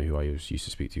a partner who I used to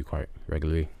speak to quite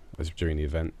regularly during the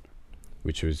event,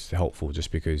 which was helpful just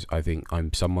because I think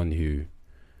I'm someone who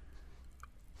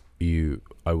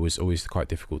I was always quite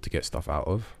difficult to get stuff out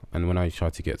of. And when I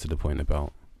tried to get to the point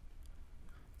about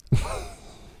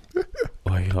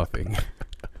why are you laughing?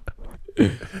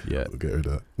 Yeah, we'll get rid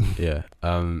of that. Yeah,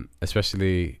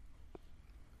 especially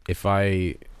if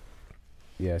I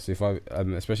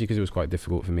especially because it was quite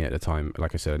difficult for me at the time.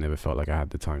 Like I said, I never felt like I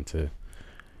had the time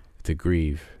to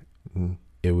grieve.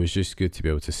 It was just good to be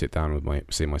able to sit down with my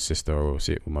sister or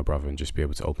sit with my brother and just be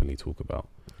able to openly talk about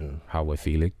how we're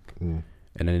feeling.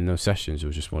 And then in those sessions, it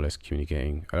was just more or less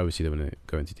communicating. I obviously don't want to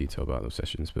go into detail about those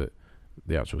sessions, but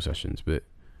the actual sessions. But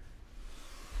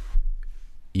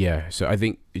yeah, so I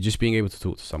think just being able to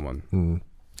talk to someone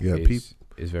is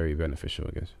very beneficial,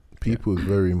 I guess. People is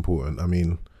very important. I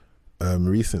mean,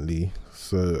 recently,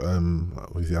 so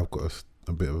obviously I've got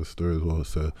a bit of a story as well.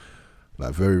 So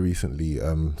like very recently,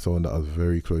 someone that I was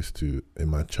very close to in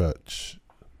my church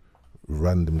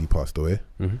randomly passed away.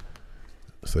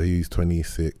 So he's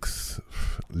 26.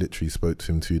 Literally spoke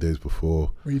to him 2 days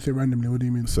before. When you say randomly, what do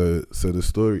you mean? So the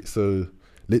story. So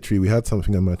literally, we had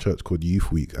something in my church called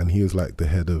Youth Week, and he was like the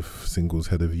head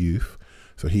of youth.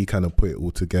 So he kind of put it all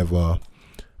together,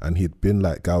 and he'd been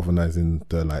like galvanizing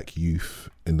the like youth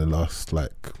in the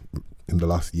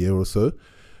last year or so.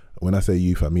 When I say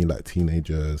youth, I mean like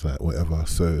teenagers, like whatever.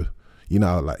 So you know,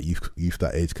 how, like youth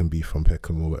that age can be from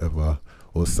Peckham or whatever,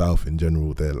 or South in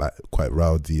general. They're like quite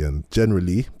rowdy, and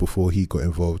generally before he got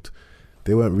involved,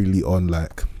 they weren't really on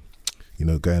like, you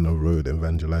know, going on road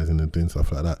evangelizing and doing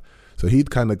stuff like that. So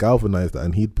he'd kind of galvanized that,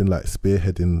 and he'd been like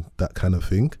spearheading that kind of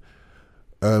thing.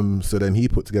 So then he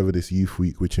put together this youth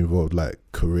week, which involved like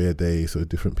career day, so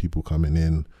different people coming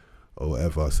in or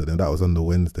whatever. So then that was on the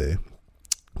Wednesday.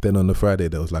 Then on the Friday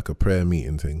there was like a prayer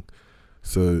meeting thing.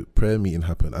 So prayer meeting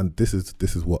happened, and this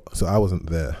is what. So I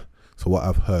wasn't there. So what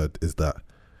I've heard is that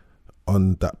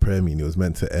on that prayer meeting, it was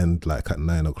meant to end like at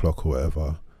 9 o'clock or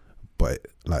whatever, but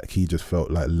like he just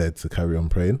felt like led to carry on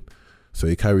praying. So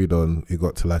he carried on. It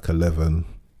got to like 11,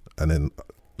 and then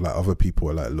like other people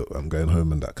were like, "Look, I'm going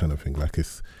home," and that kind of thing. Like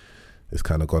it's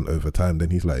kind of gone over time.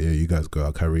 Then he's like, "Yeah, you guys go.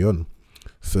 I'll carry on."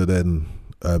 So then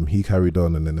he carried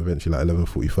on, and then eventually like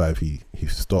 11:45, he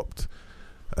stopped,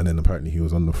 and then apparently he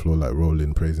was on the floor like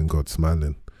rolling, praising God,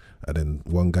 smiling. And then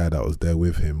one guy that was there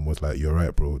with him was like, "You're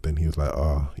right, bro." Then he was like,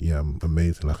 "Oh yeah, I'm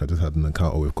amazing. Like I just had an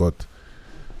encounter with God."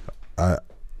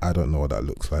 I don't know what that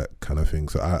looks like, kind of thing.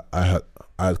 So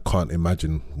I can't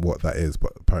imagine what that is,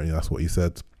 but apparently that's what he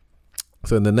said.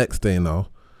 So the next day now,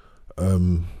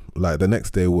 like the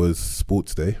next day was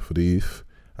sports day for the youth,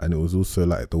 and it was also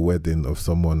like the wedding of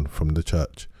someone from the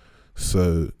church.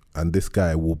 So, and this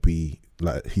guy will be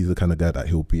like, he's the kind of guy that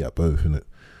he'll be at both, innit?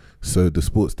 So the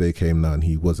sports day came now and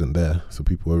he wasn't there. So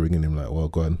people were ringing him like, "Well,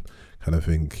 go on," kind of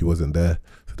thing. He wasn't there.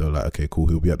 So they were like, "Okay, cool,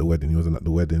 he'll be at the wedding." He wasn't at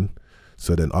the wedding.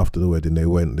 So then after the wedding,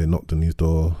 they knocked on his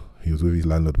door. He was with his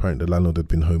landlord. Apparently the landlord had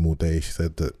been home all day. She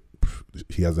said that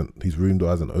his room door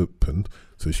hasn't opened.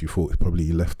 So she thought probably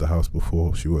he left the house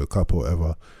before she woke up or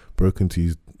whatever. Broke into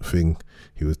his thing.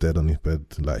 He was dead on his bed.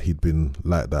 Like he'd been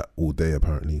like that all day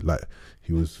apparently. Like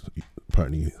he was,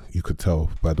 apparently you could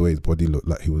tell by the way his body looked,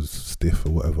 like he was stiff or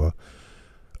whatever.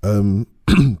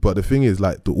 But the thing is,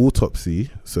 like the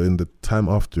autopsy, so in the time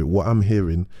after it, what I'm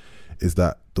hearing is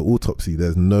that the autopsy,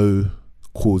 there's no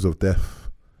cause of death.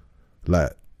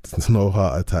 Like there's no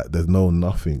heart attack, there's no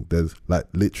nothing. There's like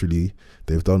literally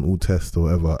they've done all tests or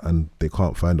whatever and they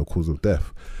can't find the cause of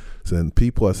death. So then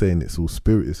people are saying it's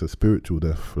a spiritual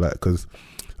death. Like, because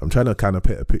I'm trying to kind of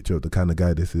paint a picture of the kind of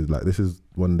guy this is. Like, this is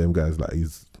one of them guys, like,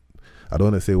 he's, I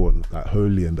don't want to say what, like,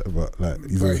 holy and but like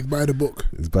he's by the book.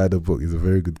 He's by the book. He's a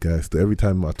very good guy. So every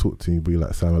time I talk to him, he'll be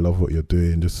like, Sam, I love what you're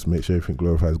doing. Just make sure everything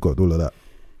glorifies God, all of that.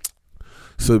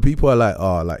 So people are like,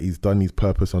 oh, like he's done his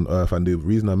purpose on earth. And the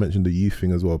reason I mentioned the youth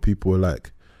thing as well, people were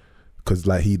like, because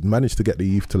like he'd managed to get the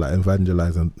youth to like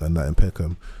evangelize and that in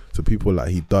Peckham. So people were like,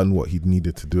 he'd done what he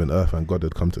needed to do on earth and God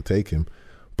had come to take him.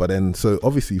 But then, so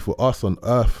obviously for us on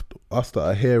earth, us that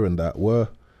are here and that were,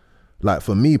 like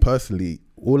for me personally,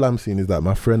 all I'm seeing is that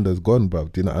my friend has gone,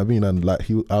 bruv. Do you know what I mean? And like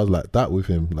I was like that with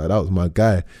him. Like that was my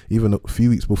guy. Even a few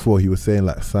weeks before, he was saying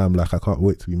like, Sam, like I can't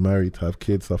wait to be married, to have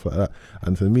kids, stuff like that.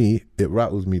 And to me, it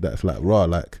rattles me that it's like raw,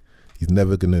 like he's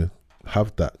never gonna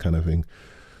have that kind of thing.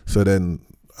 So then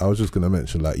I was just gonna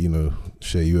mention, like, you know,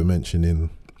 Shay, you were mentioning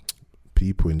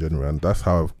people in general, and that's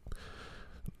how I've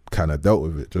kind of dealt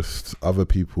with it. Just other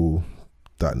people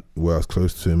that were as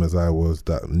close to him as I was,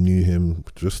 that knew him,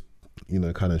 just, you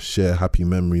know, kind of share happy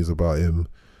memories about him.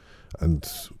 And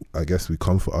I guess we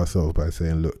comfort ourselves by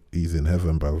saying, look, he's in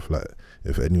heaven, bruv. Like,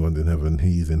 if anyone's in heaven,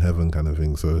 he's in heaven, kind of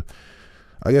thing. So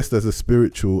I guess there's a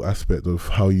spiritual aspect of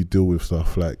how you deal with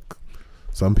stuff. Like,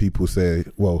 some people say,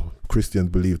 well, Christians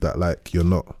believe that, like, you're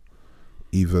not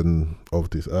even of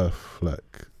this earth.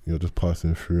 Like, you're just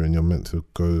passing through and you're meant to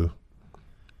go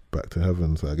back to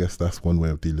heaven. So I guess that's one way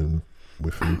of dealing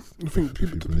with things. I think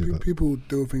people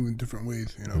deal with things in different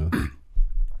ways, you know. Yeah.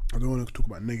 I don't want to talk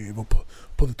about negative or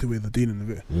positive ways of dealing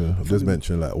with it. Yeah, I've just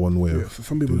mentioned like one way of. So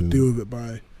some people deal with it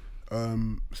by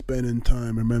spending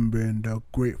time remembering their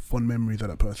great fond memories of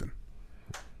that person.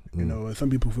 You know, some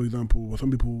people, for example,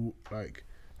 like,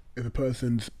 if a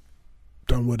person's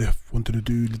done what they wanted to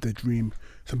do, lived their dream,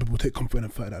 some people take comfort in the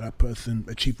fact that that person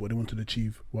achieved what they wanted to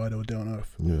achieve while they were there on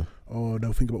earth. Yeah. Or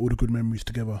they'll think about all the good memories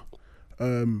together. But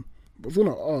I was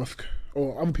going to ask,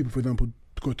 or other people, for example,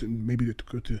 go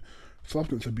to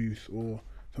substance abuse, or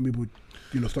some people,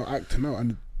 you know, start acting out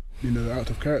and, you know, out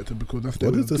of character because that's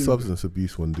what does the substance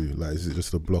abuse one do? Like, is it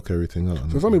just to block everything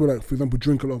out? So some people, like, for example,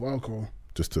 drink a lot of alcohol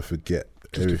just to forget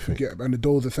everything. And it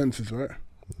dulls the senses, right?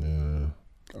 Yeah.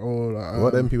 Or like,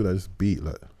 what them people that just beat,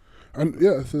 like? And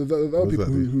yeah, so there are people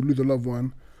who lose a loved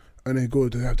one, and they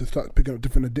have to start picking up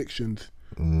different addictions.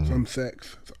 Some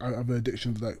sex, other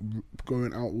addictions like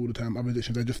going out all the time, other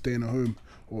addictions like just staying at home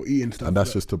or eating stuff. And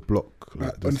that's just to block.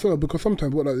 And so, because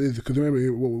sometimes what that is, because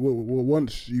remember,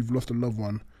 once you've lost a loved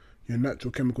one, your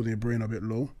natural chemicals in your brain are a bit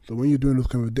low. So when you're doing those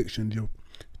kind of addictions, you're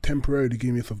temporarily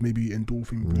giving yourself maybe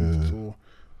endorphin boosts or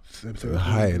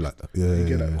high, like you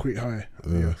get that great high.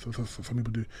 Yeah. So some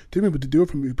people do. Different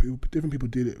people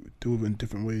deal with it in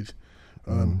different ways.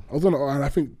 And I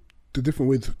think the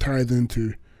different ways ties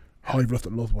into how you've lost a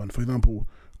loved one. For example,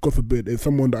 God forbid, if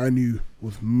someone that I knew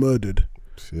was murdered,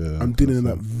 I'm dealing with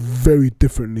that very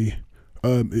differently.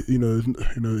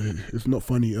 It's not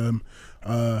funny.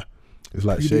 It's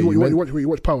like you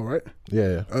watch Power, right?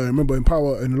 Yeah. Remember in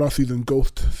Power in the last season,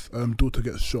 Ghost's daughter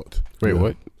gets shot. Wait,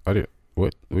 what?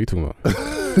 What are you talking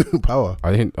about? Power.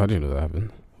 I didn't know that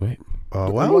happened. Wait.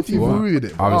 Why would you ruin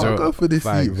it? Go for this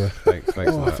season. Thanks.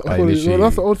 That's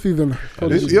the old season.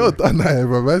 You're done now,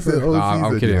 bro. I said old season.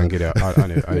 I'm kidding.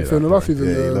 I knew so in the last season,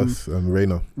 he lost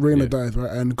Raina dies,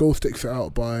 right? And Ghost sticks it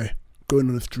out by going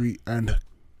on the street and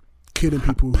killing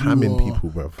people, pamming people,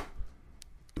 bro.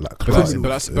 Like, but that's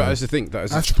the thing.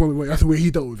 That's the way he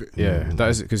dealt with it. Yeah, that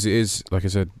is because it is, like I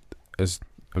said,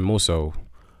 and more so,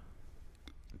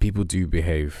 people do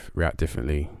react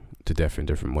differently to death in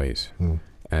different ways.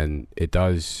 And it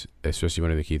does, especially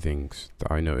one of the key things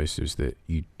that I noticed is that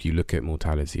you look at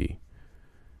mortality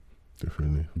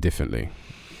differently,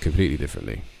 completely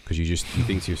differently, because you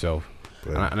think to yourself,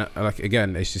 and like,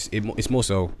 again, it's more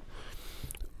so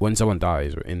when someone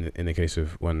dies, or in the case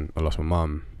of when I lost my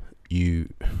mum, you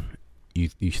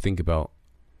think about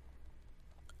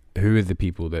who are the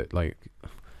people that, like,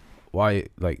 why,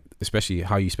 like, especially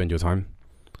how you spend your time,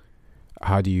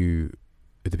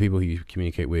 the people who you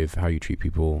communicate with, how you treat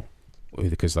people,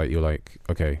 because, like, you're like,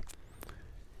 okay,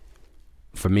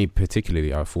 for me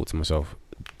particularly, I thought to myself,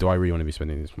 do I really want to be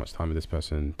spending this much time with this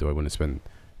person? Do I want to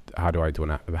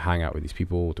hang out with these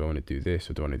people? Do I want to do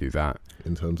this or do I want to do that?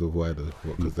 In terms of why?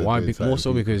 More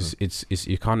so because it's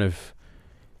you kind of,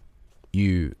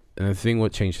 and the thing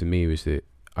what changed for me was that,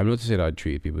 I'm not to say that I'd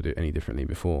treated people any differently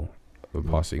before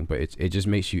passing, but it just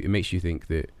makes you think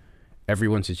that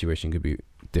everyone's situation could be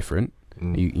different.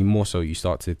 You more so, you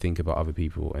start to think about other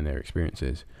people and their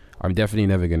experiences. I'm definitely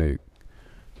never going to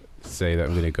say that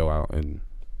I'm gonna go out and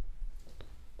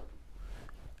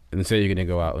say you're gonna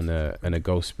go out on a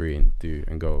ghost spree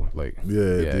and go like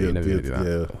you're never gonna do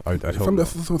that. I'd hope not.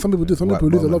 Some people do. Some people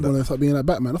lose a loved one and start being like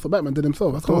Batman. That's what Batman did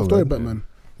himself. That's the whole story of Batman.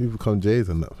 You become Jays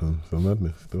and that, fam. So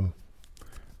madness still.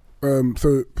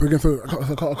 So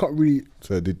I can't really.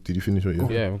 So did you finish what you?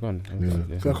 Yeah, we're gone.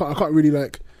 Yeah. So I can't really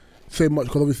like say much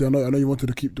because obviously I know you wanted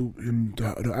to keep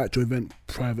the actual event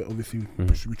private, obviously,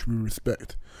 which we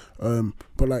respect.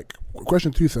 But like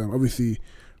question 2, Sam. Obviously,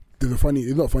 there's a funny.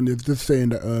 It's not funny. It's just saying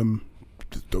that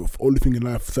the only thing in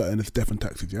life certain is death and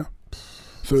taxes. Yeah.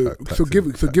 So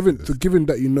given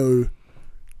that you know,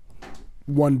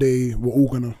 one day we're all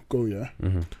gonna go. Yeah.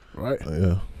 Right.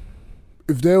 Yeah.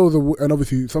 If there was and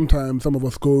obviously sometimes some of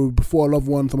us go before our loved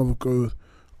ones, some of us go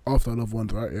after our loved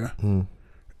ones, right? Yeah.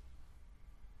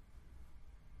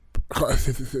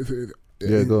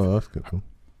 Yeah, go on, ask it.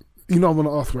 You know, I'm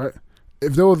gonna ask, right?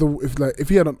 If there was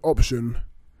if you had an option,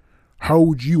 how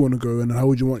would you want to go, and how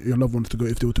would you want your loved ones to go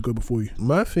if they were to go before you?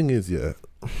 My thing is, it's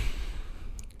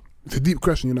a deep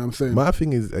question. You know what I'm saying? My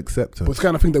thing is acceptance. But it's the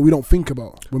kind of thing that we don't think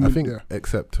about.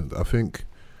 Acceptance. I think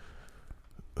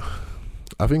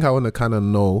I want to kind of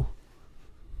know.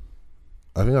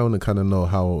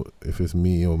 How, if it's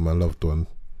me or my loved one,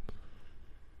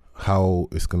 how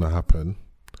it's gonna happen.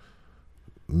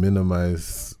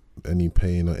 Minimize any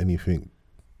pain or anything,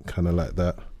 kind of like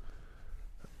that,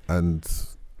 and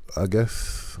I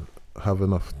guess have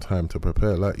enough time to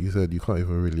prepare. Like you said, you can't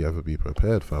even really ever be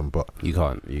prepared, fam. But you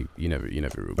can't. You never.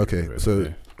 Will be okay, prepared,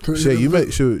 so. Yeah. Shay,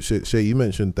 you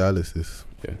mentioned dialysis.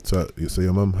 Yeah. So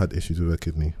your mum had issues with her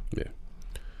kidney. Yeah.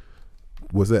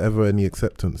 Was there ever any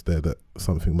acceptance there that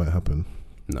something might happen?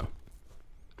 No,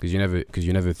 because you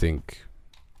never think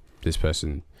this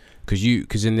person,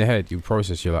 because in the head you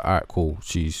process, you're like, alright, cool.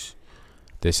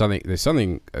 There's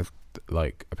something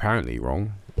like apparently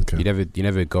wrong. Okay. You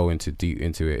never go into it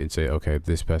and say, okay,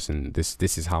 this person,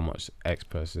 this is how much X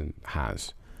person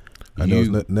has. And there was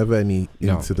never any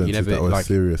incidents that was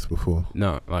serious before.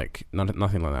 No, like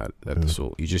nothing like that at the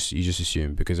sort. You just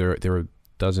assume, because there are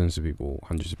dozens of people,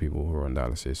 hundreds of people who are on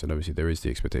dialysis, and obviously there is the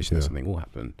expectation that something will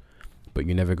happen, but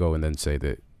you never go and then say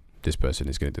that this person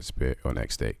is going to disappear on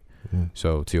X date.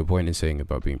 So to your point in saying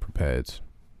about being prepared,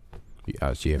 you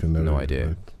actually have no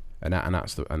idea, and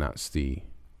that's the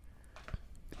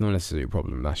not necessarily a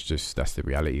problem. That's the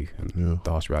reality, and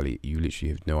the harsh reality. You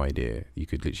literally have no idea. You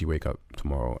could literally wake up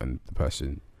tomorrow and the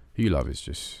person who you love is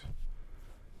just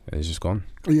gone.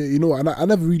 Yeah, you know what? I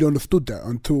never really understood that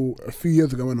until a few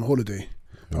years ago. I went on holiday.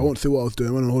 I won't say what I was doing.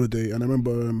 I went on holiday, and I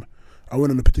remember I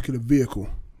went on a particular vehicle.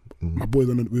 My boys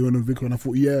we went on a vehicle, and I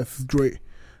thought, yeah, this is great.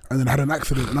 And then I had an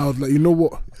accident, and I was like, you know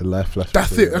what? A life flash.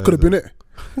 That's it. That could have been it.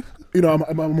 You know,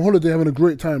 I'm on holiday having a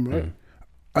great time, right?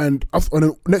 And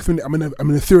the next minute, I'm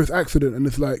in a serious accident, and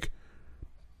it's like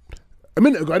a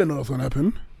minute ago I didn't know what was gonna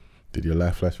happen. Did your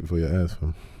life flash before your eyes,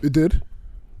 fam? It did.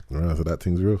 Right, so that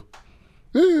thing's real.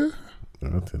 Yeah.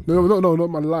 No, not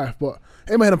my life, but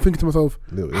in my head I'm thinking to myself,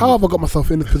 how have I got myself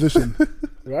in this position?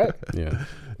 Right? Yeah.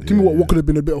 Give me what could have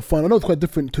been a bit of fun. I know it's quite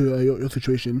different to your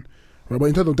situation, right? But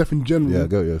in terms of death in general, I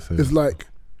get what you're saying. It's like,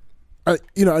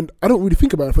 and I don't really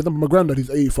think about it. For example, my granddad,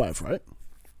 he's 85, right?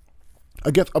 I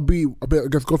guess God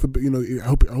forbid, I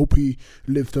hope he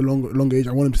lives to a long age.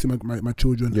 I want him to see my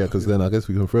children. Yeah, because then I guess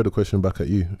we can throw the question back at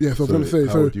you. Yeah, so I was going to say,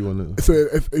 how do you want to? So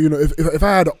if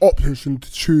I had an option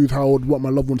to choose how I would want my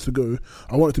loved ones to go,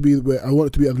 I want it to be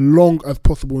as long as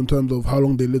possible in terms of how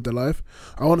long they live their life.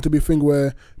 I want it to be a thing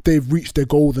where they've reached their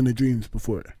goals and their dreams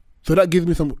before it. So that gives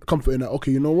me some comfort in that.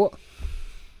 Okay, you know what?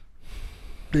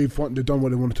 They've done what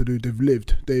they wanted to do. They've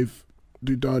lived. They've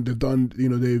done,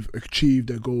 they've achieved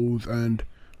their goals, and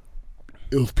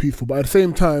it was peaceful. But at the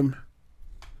same time,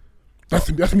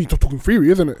 that's me talking theory,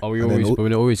 isn't it?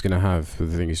 We're always going to have, the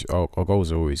thing is, our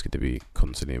goals are always going to be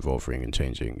constantly evolving and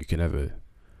changing. You can never,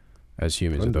 as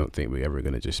humans, I don't think we're ever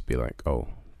going to just be like, oh,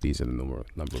 these are the number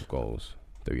of goals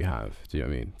that we have. Do you know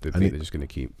what I mean? They're just going to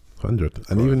keep 100.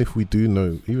 And even if we do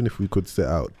know, even if we could set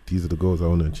out, these are the goals I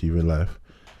want to achieve in life,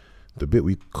 the bit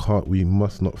we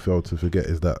must not fail to forget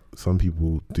is that some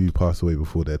people do pass away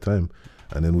before their time.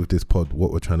 And then with this pod,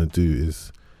 what we're trying to do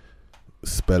is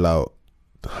spell out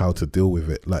how to deal with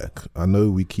it. Like, I know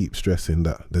we keep stressing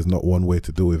that there's not one way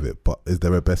to deal with it, but is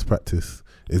there a best practice?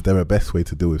 Is there a best way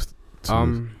to deal with?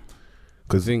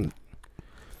 Because if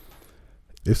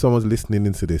someone's listening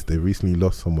into this, they recently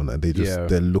lost someone, and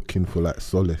they're looking for like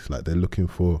solace, like they're looking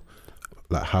for,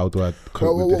 like, how do I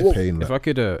cope with this pain? If I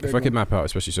could map out,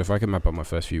 especially, so if I could map out my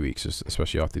first few weeks,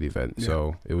 especially after the event,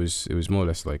 so it was more or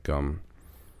less like the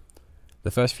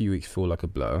first few weeks feel like a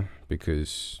blur,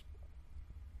 because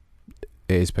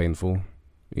it is painful.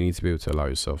 You need to be able to allow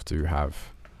yourself to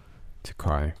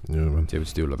cry, Yeah, man. to be able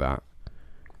to do all of that.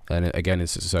 And again, it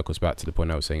circles back to the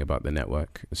point I was saying about the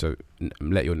network. So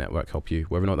let your network help you,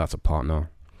 whether or not that's a partner.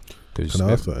 Can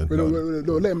I ask something? No,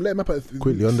 let him map it.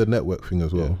 Quickly on the network thing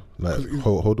as well. Like,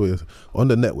 hold on. On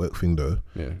the network thing though,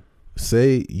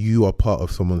 say you are part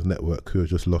of someone's network who has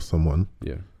just lost someone.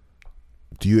 Yeah.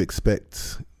 Do you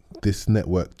expect this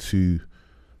network to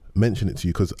mention it to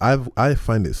you? Because I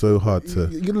find it so hard to.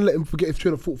 You're gonna let him forget his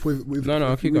train of thought for his.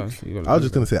 No, keep going. I was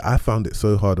just gonna say I found it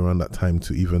so hard around that time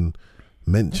to even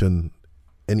mention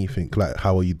anything like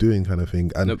how are you doing kind of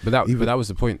thing. And no, but that was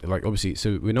the point. Like obviously,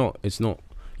 so you're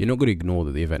not going to ignore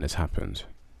that the event has happened,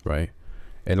 right?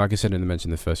 And like I said in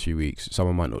the first few weeks,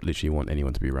 someone might not literally want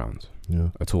anyone to be around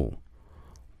at all.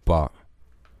 But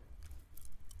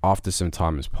after some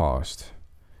time has passed,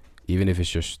 even if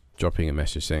it's just dropping a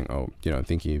message saying, "Oh, I'm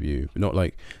thinking of you," not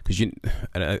like because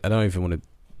and I don't even want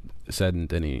to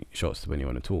send any shots to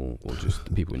anyone at all, or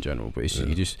just people in general. But it's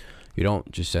you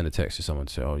don't just send a text to someone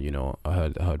to say, "Oh, I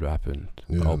heard what happened.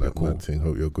 I hope you're cool.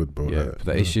 Hope you're good, bro." Yeah,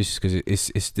 but it's just because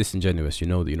it's disingenuous. You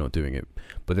know that you're not doing it,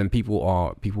 but then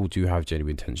people do have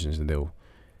genuine intentions,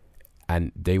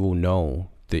 and they will know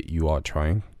that you are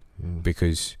trying,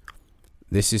 because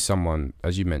this is someone,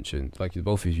 as you mentioned, like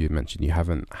both of you mentioned, you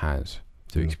haven't had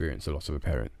to experience the loss of a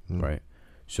parent, right?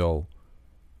 So,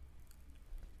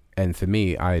 and for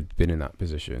me, I'd been in that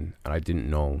position and I didn't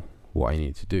know what I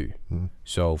needed to do.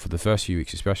 So for the first few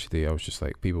weeks especially, I was just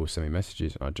like, people would send me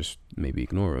messages, I'd just maybe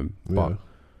ignore them. But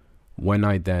when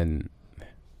I then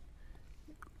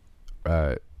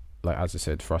like as I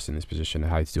said, thrust in this position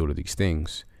and had to do all of these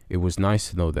things, it was nice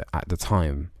to know that at the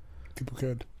time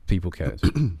people cared.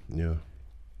 Yeah.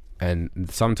 And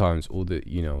sometimes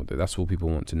that's all people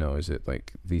want to know, is that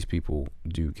like these people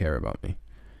do care about me.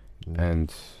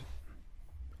 And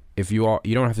if you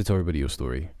don't have to tell everybody your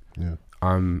story.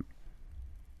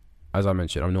 As I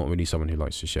mentioned, I'm not really someone who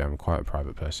likes to share. I'm quite a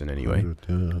private person anyway.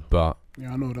 But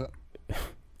I know that.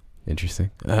 Interesting.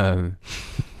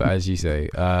 But as you say,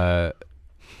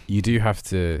 you do have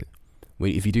to.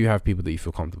 If you do have people that you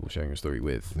feel comfortable sharing your story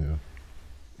with,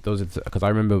 those are because I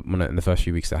remember when in the first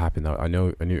few weeks that happened, I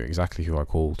knew exactly who I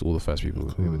called. All the first people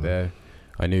who were there,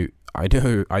 I knew. I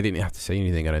didn't have to say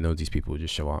anything, and I know these people would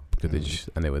just show up because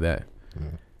they were there.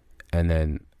 And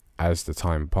then as the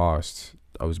time passed,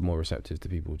 I was more receptive to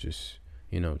people just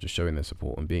showing their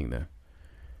support and being there,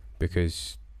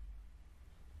 because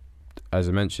as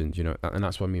I mentioned, and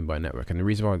that's what I mean by network. And the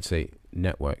reason why I'd say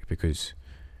network, because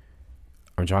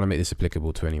I'm trying to make this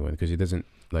applicable to anyone, because it doesn't,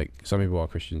 like, some people are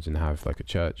Christians and have like a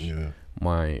church.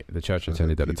 The church I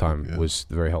attended at the time was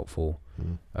very helpful.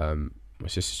 My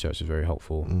sister's church is very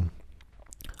helpful.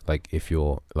 Like if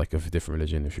you're like of a different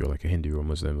religion, if you're like a Hindu or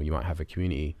Muslim, you might have a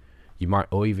community. You might,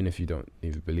 or even if you don't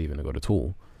even believe in a God at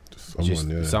all,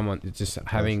 someone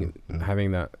having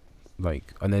that,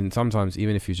 like, and then sometimes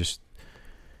even if you just,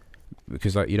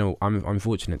 because like I'm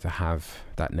fortunate to have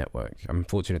that network. I'm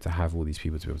fortunate to have all these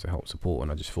people to be able to help support,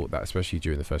 and I just thought that especially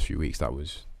during the first few weeks that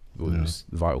was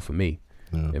vital for me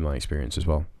in my experience as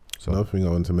well. So another thing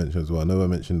I want to mention as well. I know I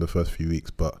mentioned the first few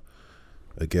weeks, but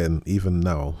again, even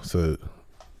now, so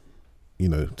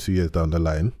 2 years down the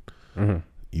line.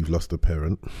 You've lost a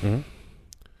parent.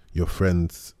 Your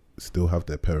friends still have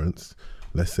their parents.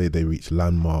 Let's say they reach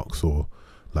landmarks, or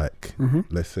like,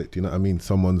 let's say, do you know what I mean?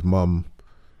 Someone's mum,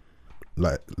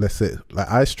 like, let's say, like,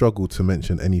 I struggle to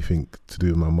mention anything to do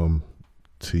with my mum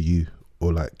to you,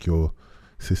 or like your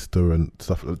sister and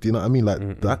stuff. Do you know what I mean?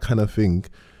 Like that kind of thing.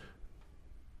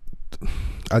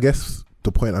 I guess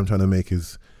the point I'm trying to make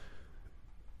is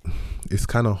it's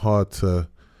kind of hard to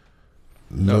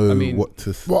what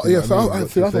to say. Well, yeah, so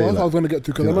that's what I was going to get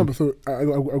to, because I remember, so I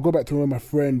go back to when my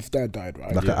friend's dad died,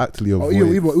 right? Like, I actually avoid.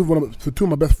 Even one of two of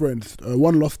my best friends,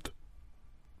 one lost.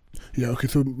 Yeah, okay,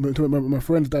 so my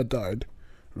friend's dad died,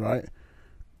 right?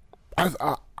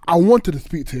 I wanted to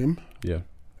speak to him. Yeah.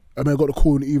 I mean, I got a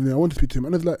call in the evening, I wanted to speak to him,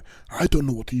 and it's like, I don't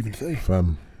know what to even say.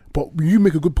 Fam. But you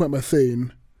make a good point by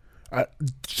saying,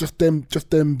 just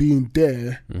them being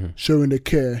there, showing their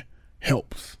care,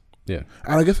 helps. Yeah.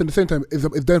 And I guess at the same time, it's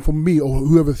then for me or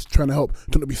whoever's trying to help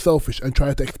to not be selfish and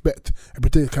try to expect a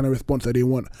particular kind of response that they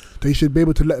want. They should be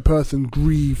able to let a person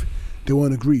grieve they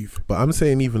want to grieve. But I'm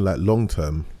saying even like long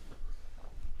term.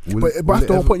 But that's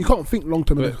the whole point. You can't think long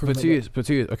term. But 2 years.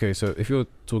 Okay, so if you're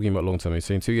talking about long term, you're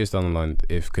saying 2 years down the line,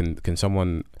 can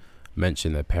someone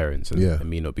mention their parents and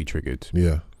me not be triggered?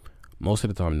 Yeah. Most of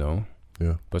the time, no.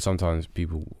 Yeah. But sometimes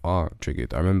people are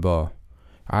triggered. I remember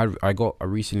I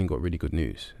recently got really good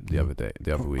news the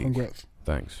other week. Congrats.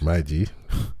 Thanks. My G.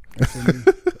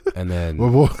 And then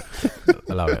What?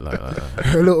 allow it.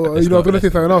 You know, I'm gonna say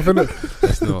something else, innit?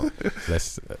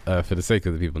 Let's for the sake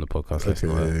of the people on the podcast, let's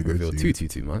not reveal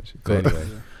too much. But anyway,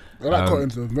 I like cotton,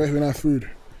 so very nice food.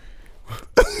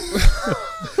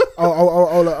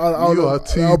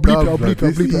 I'll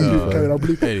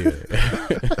bleep it. Anyway.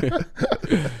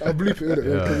 I'll bleep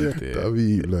it. That'll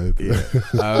be like.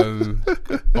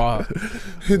 But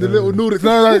the little noodles.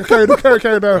 No, carry now.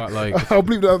 I'll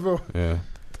bleep that as well. Yeah.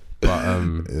 But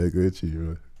yeah, good to you,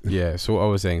 bro. Yeah, so what I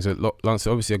was saying, so Lance,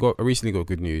 obviously I recently got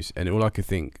good news, and all I could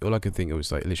think it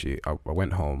was like literally I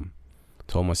went home,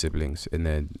 told my siblings, and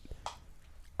then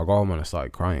I got home and I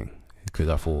started crying because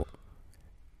I thought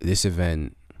this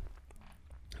event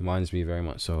reminds me very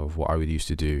much of what I would used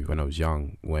to do when I was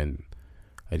young, when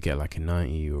I'd get like a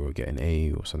 90 or get an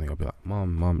A or something. I'd be like,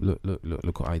 Mom,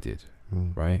 look what I did,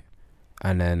 right?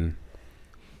 And then,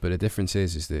 but the difference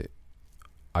is that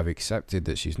I've accepted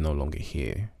that she's no longer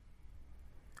here,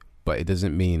 but it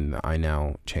doesn't mean that I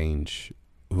now change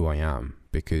who I am,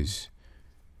 because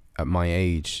at my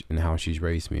age and how she's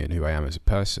raised me and who I am as a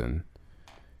person,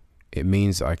 it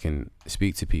means that I can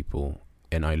speak to people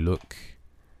and I look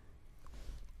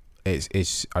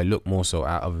more so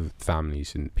out of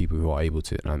families and people who are able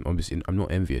to, and I'm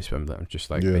not envious, but I'm just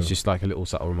like, it's just like a little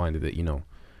subtle reminder that, you know,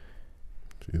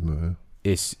 she's not here.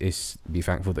 It's be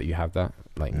thankful that you have that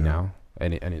now,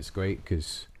 and it's great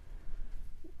because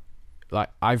like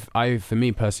for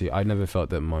me personally, I never felt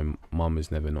that my mom has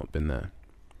never not been there,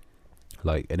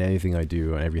 like in anything I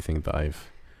do and everything that I've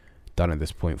done at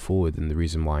this point forward, and the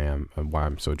reason why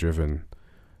I'm so driven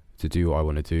to do what I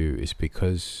want to do is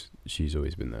because she's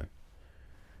always been there.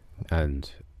 And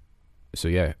so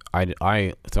yeah, I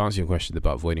to answer your question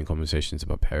about avoiding conversations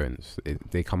about parents,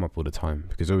 they come up all the time,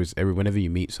 because whenever you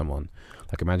meet someone,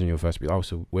 like imagine your first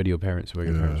so where are your parents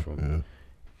from?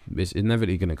 It's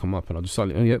inevitably going to come up, and I'll just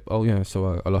like,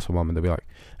 so I lost my mum, and they'll be like,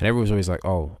 and everyone's always like,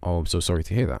 oh I'm so sorry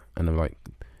to hear that, and I'm like,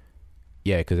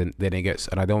 yeah, because then it gets,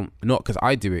 and I don't, not because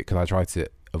I do it, because I try to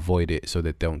avoid it so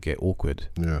that they don't get awkward,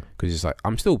 because it's like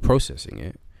I'm still processing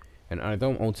it, and I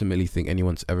don't ultimately think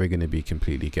anyone's ever going to be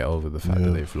completely get over the fact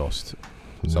that they've lost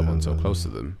someone so close to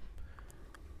them,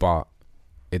 but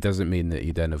it doesn't mean that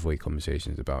you then avoid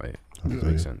conversations about it. That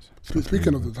makes sense.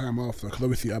 Speaking of the time after, because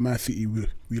obviously at Man City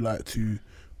we like to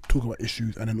talk about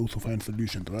issues and then also find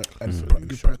solutions, right? And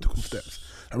give practical steps.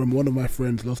 I remember one of my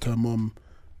friends lost her mum,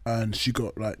 and she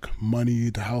got like money,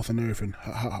 the house and everything.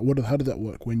 How does that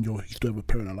work when you still have a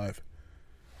parent alive?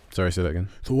 Sorry, say that again.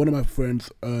 So one of my friends,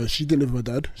 she didn't live with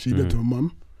her dad. She lived with her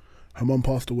mum. Her mum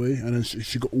passed away, and then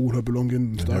she got all her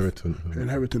belongings and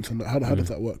inheritance and that. How does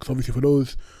that work? So obviously for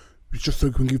those, just so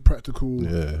we can give practical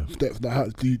steps.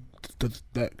 Talk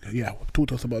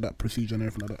to us about that procedure and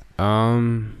everything like that.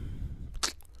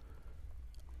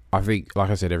 I think, like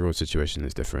I said, everyone's situation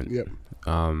is different. Yep.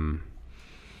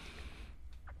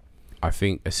 I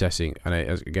think assessing, and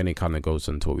again, it kind of goes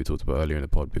on to what we talked about earlier in the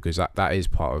pod, because that is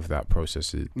part of that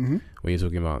process. When you're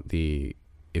talking about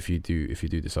if you do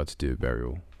decide to do a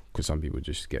burial, because some people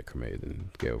just get cremated and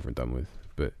get over and done with.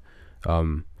 But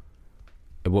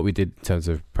what we did in terms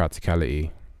of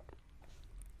practicality,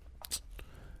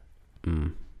 I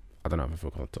don't know if I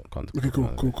feel comfortable. Okay, cool.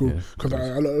 Because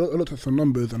I looked at some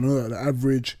numbers, and I know that the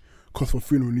average cost for a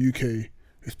funeral in the UK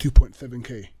is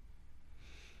 2.7k.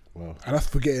 Wow. And that's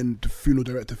forgetting the funeral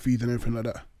director fees and everything like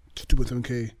that.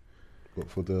 2.7k. What,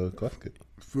 for the casket?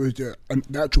 And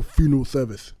the actual funeral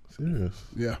service. Serious?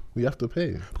 Yeah. We have to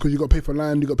pay? Because you got to pay for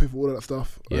land, you got to pay for all of that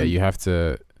stuff. Yeah, you have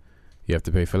to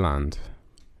pay for land.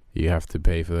 You have to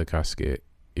pay for the casket.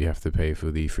 You have to pay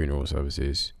for the funeral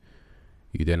services.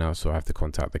 You then also have to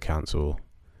contact the council.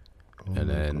 And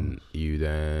then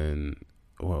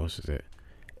what else is it?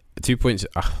 2 points.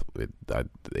 I don't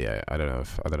know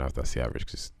if that's the average,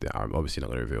 because I'm obviously not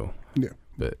going to reveal. Yeah,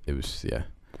 but it was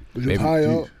Was it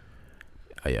higher?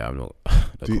 I'm not.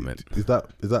 Comment. Is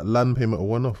that land payment a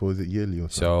one-off, or is it yearly or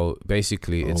something? So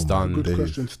basically, it's done. Good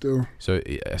question still. So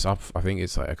it's up. I think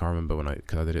it's like, I can't remember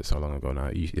because I did it so long ago now.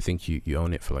 You think you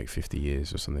own it for like 50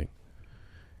 years or something,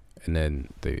 and then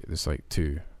there's like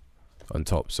 2 on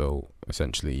top. So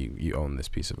essentially, you own this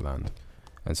piece of land.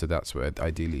 And so that's where,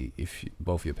 ideally, if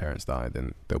both your parents die,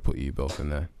 then they'll put you both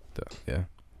in there. Yeah.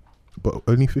 But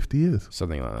only 50 years?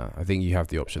 Something like that. I think you have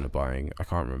the option of buying. I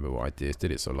can't remember what I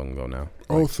did it so long ago now.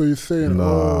 So you're saying...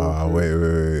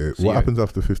 Wait. So what happens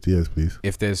after 50 years, please?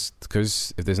 If there's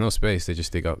no space, they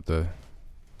just dig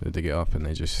it up, and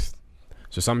they just...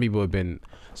 So some people have been...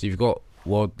 So you've got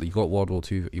World War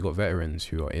II, you've got veterans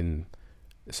who are in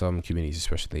some communities,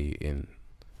 especially in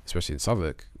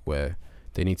Southwark, where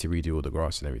they need to redo all the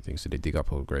grass and everything. So they dig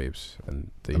up old graves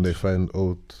and they find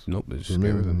old. Nope, they just get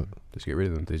rid of them. Just get rid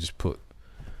of them.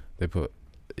 They put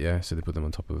them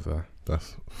on top of.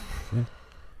 That's. Yeah.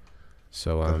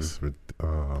 So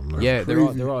yeah, there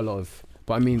are a lot of.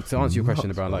 But I mean, to answer your question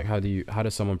about like how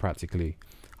does someone practically,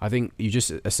 I think you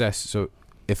just assess. So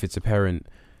if it's a parent,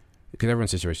 because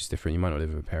everyone's situation is different. You might not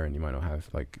live with a parent. You might not have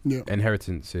like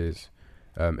inheritances.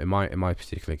 In my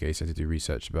particular case, I had to do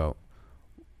research about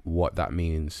what that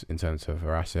means in terms of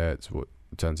our assets, what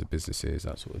in terms of businesses,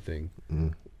 that sort of thing.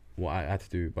 Well, I had to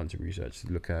do a bunch of research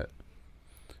to look at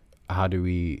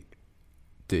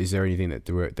is there anything that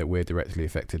we're directly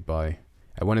affected by?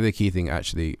 And one of the key things,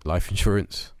 actually, life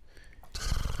insurance.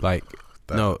 Like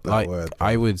I'd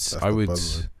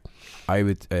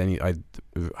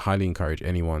highly encourage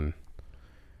anyone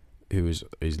who is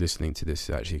listening to this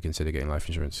to actually consider getting life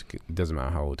insurance. It doesn't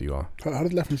matter how old you are. How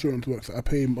does life insurance work? So I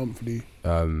pay monthly.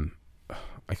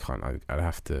 I can't. I'd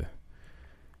have to.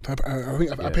 I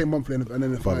think I pay monthly, and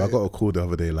then if I got a call the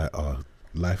other day like,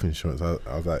 life insurance. I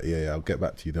was like, yeah, I'll get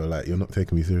back to you. They were like, you're not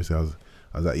taking me seriously. I was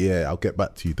like, yeah, I'll get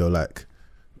back to you. They're like,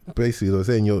 basically, they were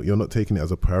saying you're not taking it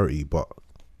as a priority, but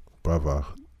brother,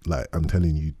 like I'm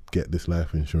telling you, get this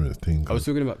life insurance thing. I was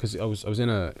talking about because I was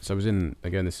in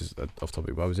again, this is off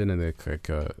topic, but I was in a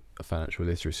financial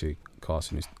literacy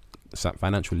class,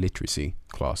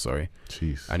 sorry.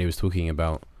 Jeez. And he was talking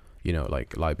about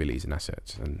like liabilities and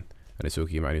assets, and he was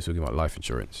talking about life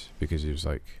insurance, because he was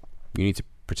like, you need to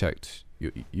protect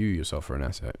you yourself for an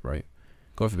asset, right?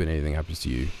 God forbid anything happens to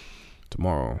you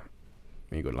tomorrow,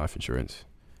 and you got life insurance.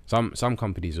 Some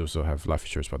companies also have life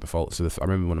insurance by default. So I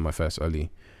remember one of my first early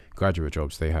graduate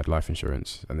jobs, they had life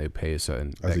insurance, and they pay a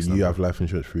certain. As in you have life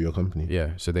insurance through your company.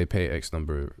 Yeah, so they pay X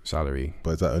number salary.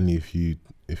 But is that only if you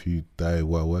die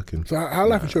while working? So how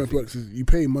life insurance works is you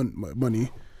pay money,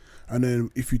 and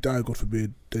then if you die, God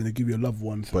forbid, then they give you a loved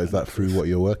one. But is that through what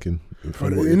you're working?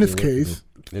 In this case,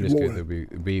 it'll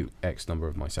be X number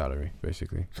of my salary,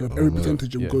 basically. So every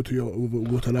percentage will go to your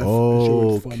life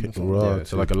insurance fund. Right. Yeah,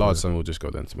 so like a large sum will just go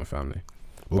then to my family.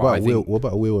 What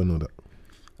about a will and all that?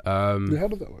 How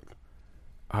does that work?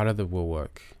 How does the will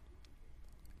work?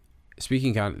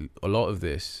 Speaking a lot of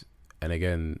this, and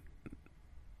again,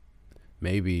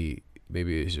 maybe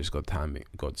it's just God's timing,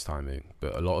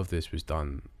 but a lot of this was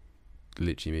done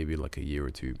literally maybe like a year or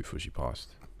two before she passed.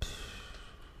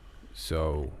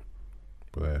 So,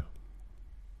 yeah.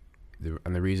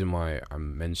 The reason why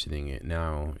I'm mentioning it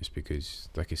now is because,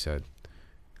 like I said,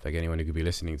 like anyone who could be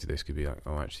listening to this could be like,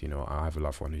 oh, actually, I have a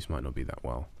loved one who might not be that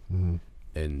well,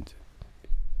 and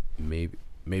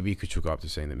maybe you could chalk up to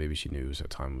saying that maybe she knew her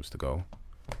time was to go,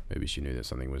 maybe she knew that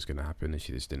something was going to happen and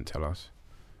she just didn't tell us.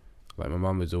 Like my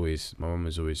mum was always,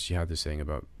 she had this saying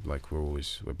about like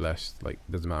we're blessed, like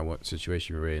doesn't matter what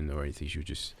situation we're in or anything, she was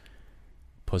just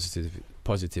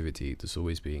positivity, just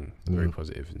always being very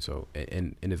positive, and so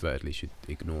inadvertently she'd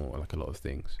ignore like a lot of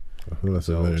things. I feel that's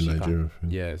a very Nigerian thing.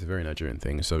 Yeah, it's a very Nigerian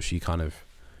thing. So she kind of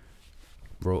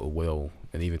wrote a will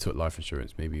and even took life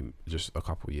insurance maybe just a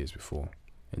couple of years before,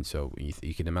 and so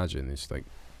you can imagine it's like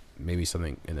maybe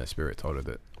something in her spirit told her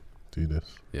that do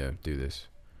this.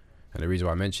 And the reason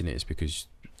why I mention it is because,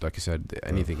 like I said,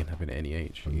 anything can happen at any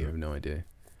age. 100. You have no idea.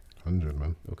 100,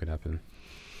 man. What could happen?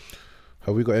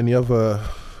 Have we got any other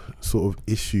sort of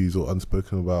issues or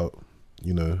unspoken about,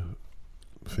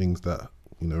 things that,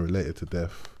 related to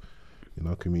death in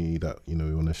our community that, we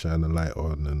want to shine a light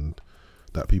on and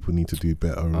that people need to do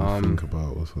better or think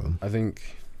about or something? I think...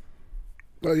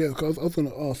 Oh, yeah, because I was going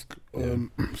to ask,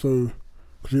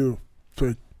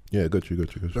 yeah, got you.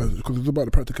 Because it's about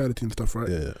the practicality and stuff, right?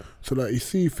 Yeah. So, like, you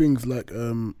see things like,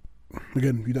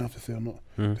 again, you don't have to say or not.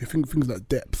 You think things like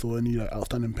debts or any like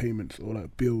outstanding payments or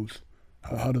like bills.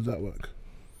 How does that work?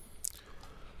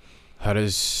 How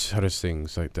does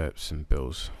things like debts and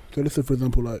bills? So let's say, for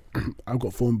example, like I've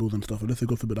got phone bills and stuff. And let's say,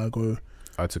 God forbid, I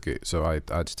took it. So I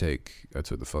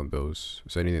took the phone bills.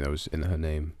 So anything that was in her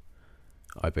name,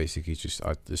 I basically just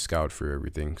scoured through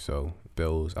everything. So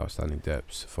bills, outstanding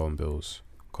debts, phone bills,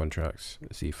 contracts,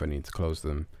 see if I need to close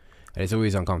them. And it's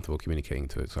always uncomfortable communicating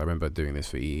to it. So I remember doing this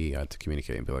for EE. I had to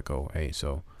communicate and be like, oh, hey,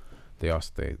 so they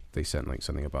sent like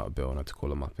something about a bill, and I had to call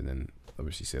them up and then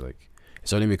obviously say like,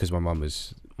 it's only because my mum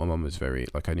was very,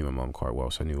 like, I knew my mum quite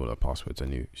well, so I knew all her passwords. I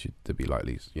knew to be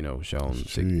likely,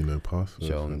 Sheldon, passwords.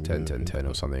 Sheldon 10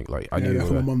 or something. Like I knew. Yeah,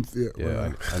 my mum's.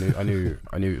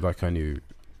 I knew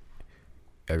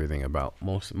everything about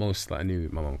most. Like I knew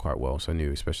my mum quite well, so I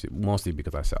knew mostly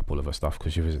because I set up all of her stuff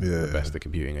because she was the best at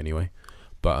computing anyway.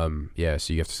 But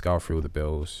so you have to scour through all the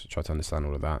bills, try to understand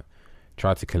all of that,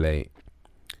 try to collate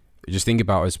just think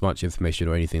about as much information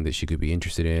or anything that she could be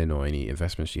interested in, or any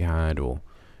investments she had, or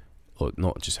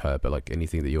not just her, but like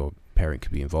anything that your parent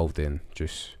could be involved in.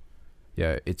 Just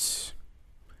that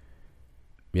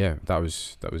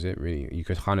was it really. You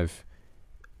could kind of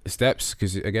steps,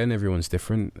 because again, everyone's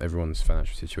different, everyone's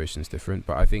financial situation is different,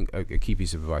 but I think a key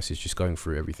piece of advice is just going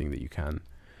through everything that you can.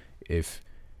 If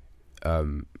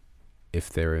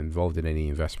they're involved in any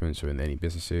investments or in any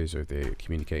businesses, or if they're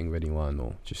communicating with anyone,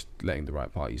 or just letting the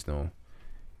right parties know,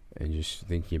 and just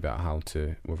thinking about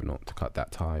whether or not to cut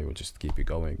that tie or just keep it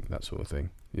going, that sort of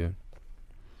thing. Yeah.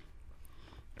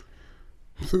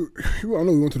 So, I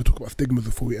know we wanted to talk about stigmas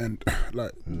before we end.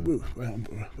 Like,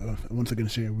 once again,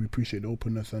 Shay, we appreciate the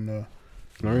openness and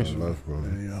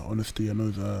honesty. I know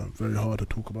it's very hard to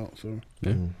talk about. So,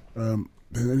 and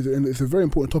it's a very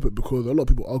important topic, because a lot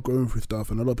of people are going through stuff,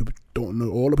 and a lot of people don't know,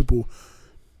 or a lot of people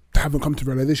haven't come to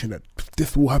realization that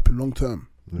this will happen long term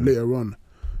later on.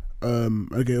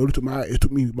 Again, it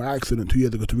took me my accident 2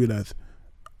 years ago to realize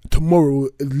tomorrow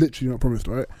is literally not promised,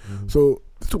 right? So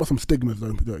let's talk about some stigmas,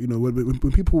 though. You know, when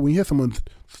you hear someone's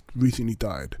recently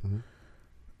died,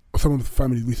 or someone's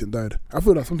family recently died, I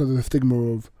feel like sometimes there's a stigma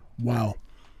of, wow,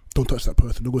 don't touch that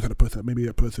person, don't go to that person, maybe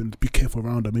that person, be careful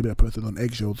around her, maybe that person's on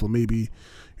eggshells, or maybe,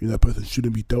 you know, that person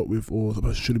shouldn't be dealt with, or the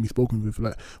person shouldn't be spoken with.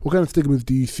 Like, what kind of stigmas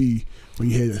do you see when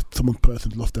you hear that some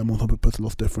person lost their mom, some person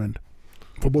lost their friend?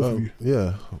 For both of you.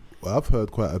 Yeah, well, I've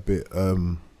heard quite a bit.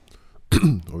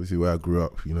 Obviously, where I grew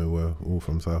up, you know, we're all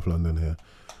from South London here.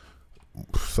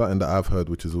 Something that I've heard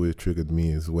which has always triggered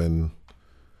me is when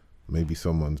maybe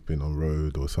someone's been on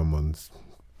road, or someone's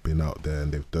been out there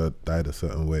and they've died a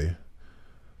certain way,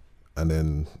 and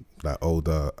then that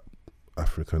older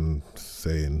African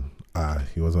saying,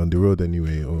 he was on the road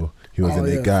anyway, or he was in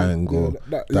a gang, or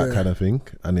that kind of thing,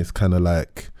 and it's kind of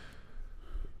like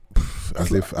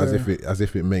as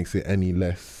if it makes it any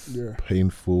less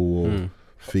painful or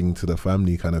thing to the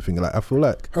family, kind of thing. Like, I feel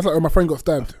like that's like when my friend got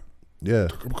stabbed. Yeah, a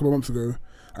couple of months ago,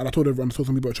 and I told everyone, I saw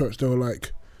some people at church. They were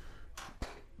like,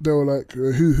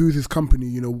 who's his company?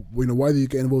 You know, why did you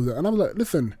get involved with that? And I was like,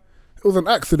 listen, it was an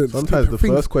accident. Sometimes the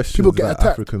first question that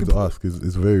Africans ask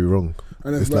is very wrong.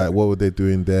 And it's like, what were they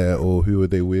doing there, or who were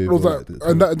they with? It was like,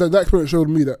 and that experience showed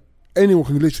me that anyone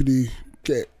can literally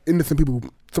get innocent people.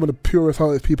 Some of the purest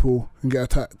hearted people can get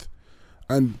attacked.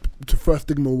 And the first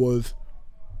stigma was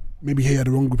maybe he had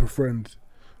a wrong group of friends.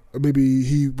 Or maybe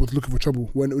he was looking for trouble.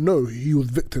 When no, he was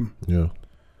victim. Yeah.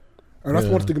 And that's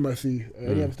one stigma I see.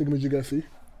 Any other stigmas you guys see?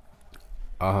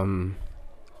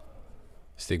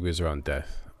 Stigmas around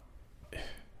death.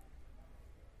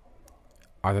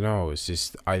 I don't know. It's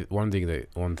just one thing that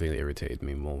irritated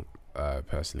me more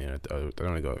personally, and I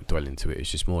don't want to dwell into it.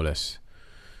 It's just more or less.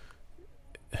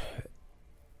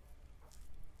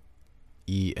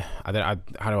 How do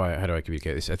I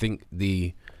communicate this? I think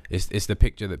it's the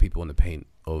picture that people want to paint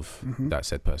of that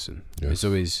said person. Yes. It's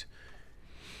always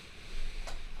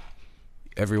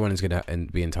everyone is gonna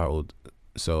be entitled.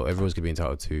 So everyone's gonna be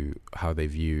entitled to how they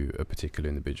view a particular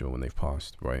individual when they've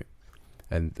passed, right?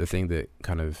 And the thing that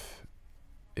kind of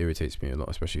irritates me a lot,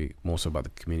 especially more so about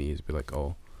the community, is be like,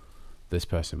 oh, this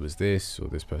person was this or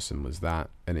this person was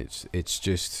that, and it's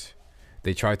just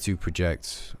they try to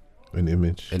project an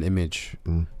image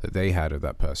that they had of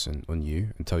that person on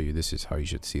you and tell you this is how you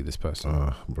should see this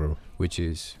person. Bro. Which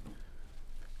is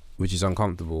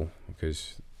uncomfortable,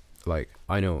 because like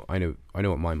I know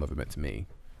what my mother meant to me,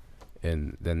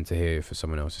 and then to hear for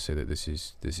someone else to say that this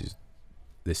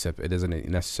it doesn't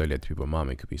necessarily have to be my mom,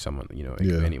 it could be someone, you know, it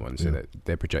could be anyone, so that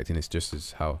they're projecting this, just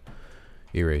as how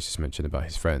Ira's just mentioned about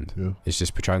his friend. Yeah. It's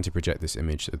just trying to project this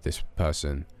image of this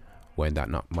person when that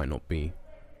might not be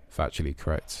factually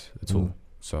correct at all.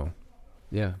 So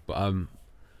yeah, but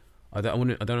I don't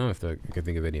know if I can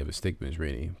think of any other stigmas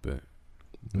really, but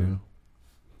yeah.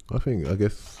 I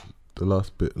guess the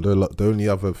last bit, the only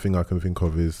other thing I can think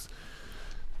of is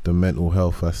the mental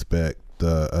health aspect,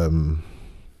 the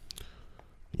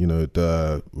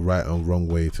the right and wrong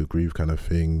way to grieve kind of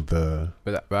thing.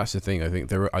 But that's the thing. I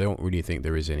think I don't really think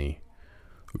there is any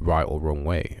right or wrong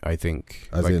way. I think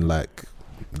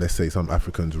let's say some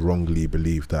Africans wrongly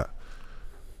believe that,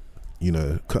 you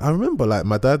know, 'cause I remember like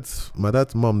my dad's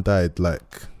mum died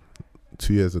like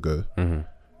 2 years ago.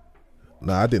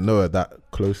 Now I didn't know her that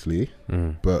closely,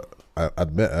 but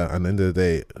I'd met her, and at the end of the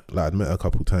day, like I'd met her a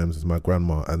couple times as my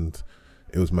grandma, and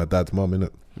it was my dad's mum,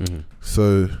 innit?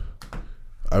 So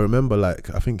I remember like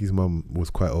I think his mum was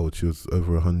quite old, she was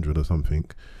over 100 or something.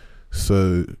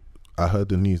 So I heard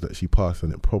the news that she passed,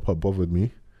 and it proper bothered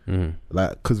me.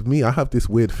 Like, cause me, I have this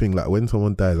weird thing, like when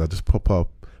someone dies, I just proper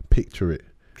picture it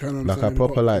Like I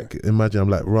proper like imagine I'm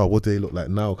like, raw, what do they look like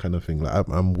now kind of thing. Like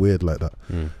I'm weird like that.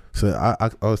 So I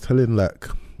was telling like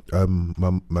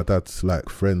my dad's like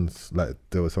friends, like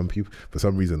there were some people for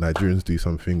some reason Nigerians do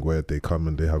something where they come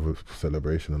and they have a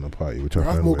celebration and a party, which I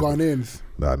find more Ghanaians.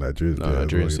 Nah,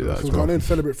 Nigerians do that. So Ghanaians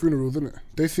celebrate funerals, isn't it?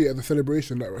 They see it as a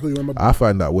celebration. Like, I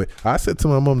find that way. I said to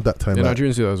my mum that time, yeah, like,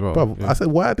 Nigerians do that as well. Bro, I said,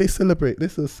 why do they celebrate?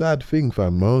 This is a sad thing,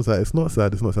 fam. I was like, it's not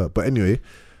sad. But anyway,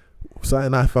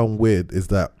 something I found weird is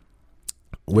that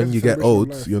when you get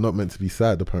old, you're not meant to be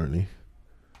sad, apparently.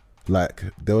 Like,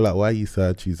 they were like, why are you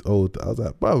sad? She's old. I was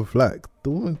like, bruv, like,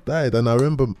 the woman died. And I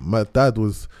remember my dad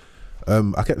was,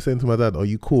 I kept saying to my dad, are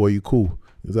you cool? He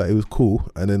was like, it was cool.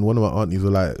 And then one of my aunties were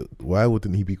like, why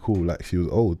wouldn't he be cool? Like, she was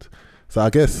old. So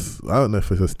I guess, I don't know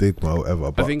if it's a stigma or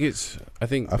whatever, but I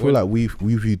feel like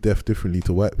we view death differently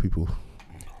to white people.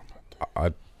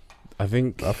 I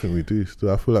think we do still.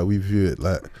 I feel like we view it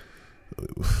like,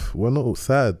 we're not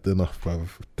sad enough, bruv.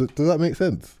 Does that make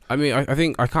sense? I mean, I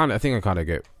think I kind of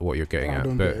get what you're getting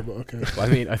at, but okay. I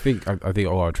mean, I think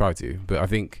I'll try to, but I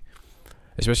think,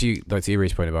 especially like to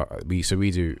Iri's point about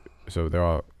there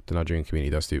are the Nigerian community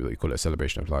does do what you call it a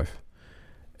celebration of life,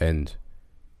 and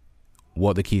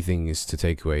what the key thing is to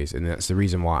take away is, and that's the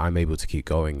reason why I'm able to keep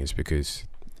going, is because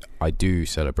I do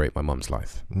celebrate my mum's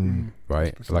life,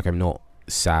 right? Like I'm not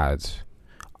sad.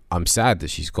 I'm sad that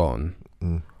she's gone.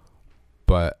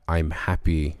 But I'm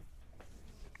happy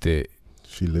that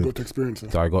she lived. Got to experience her.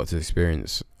 That I got to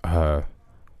experience her.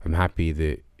 I'm happy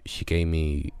that she gave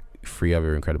me 3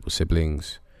 other incredible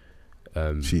siblings.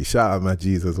 She shout out my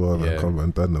G's as well, man. Come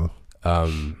on, don't know.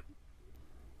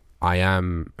 I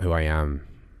am who I am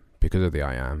because of the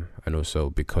I am, and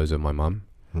also because of my mum.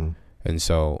 And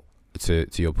so, to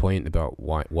your point about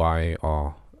why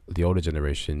are the older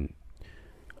generation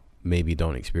maybe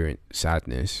don't experience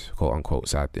sadness, quote unquote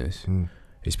sadness.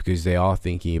 It's because they are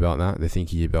thinking about that. They're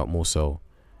thinking about more so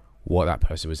what that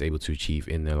person was able to achieve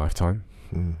in their lifetime.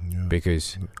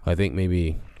 Because I think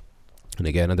maybe, and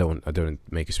again, I don't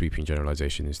make a sweeping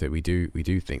generalization, is that we do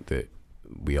think that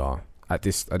we are at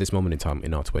this moment in time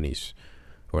in our 20s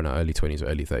or in our early 20s or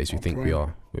early 30s. We think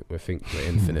we think we're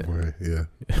infinite. Yeah,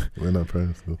 we're not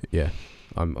prime still. Yeah,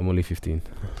 I'm only 15.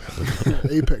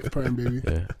 Apex prime, baby.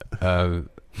 Yeah,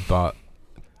 but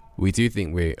we do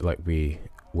think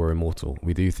we're immortal.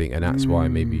 We do think, and that's why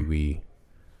maybe we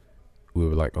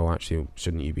were like, oh, actually,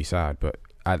 shouldn't you be sad? But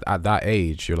at that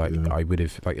age, you're like, I would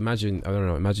have, like, imagine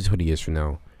 20 years from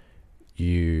now,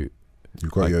 you've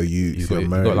got your youth, you're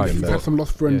married, you've got some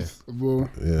lost friends as well.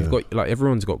 You've got, like,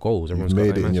 everyone's got goals. Everyone's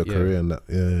made it in your career and that.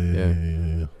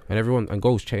 Yeah. And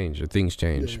goals change, and things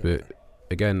change. But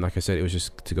again, like I said, it was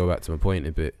just to go back to my point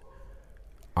a bit.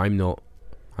 I'm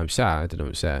sad and I'm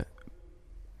upset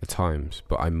at times,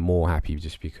 but I'm more happy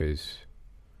just because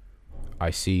I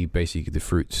see basically the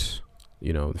fruits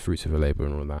of her labor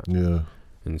and all that. Yeah.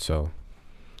 And so,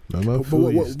 but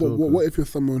what if you're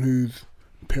someone whose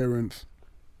parents,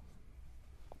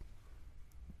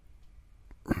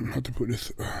 how to put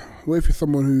this? What if you're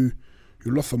someone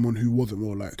who lost someone who wasn't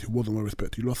well liked, who wasn't well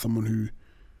respected? You lost someone who.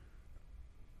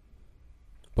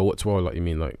 But what's well, like, you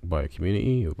mean like by a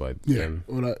community or by them?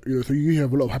 Or like, so you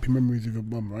have a lot of happy memories with your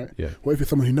mum, right? Yeah. What if you're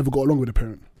someone who never got along with a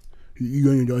parent?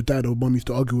 You and your dad or mum used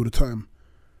to argue all the time.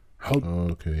 How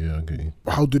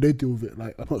do they deal with it?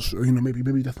 Like, I'm not sure.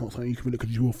 Maybe that's not something you can relate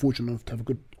because you were fortunate enough to have a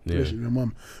good relationship with your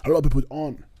mum. A lot of people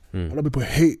aren't. A lot of people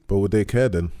hate. But would they care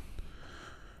then?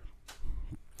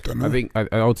 Don't know. I think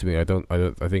ultimately, I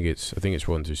think it's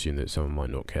wrong to assume that someone might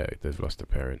not care if they've lost a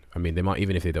parent. I mean, they might,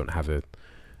 even if they don't have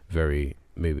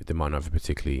maybe they might not have a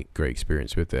particularly great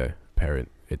experience with their parent.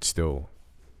 It's still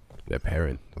their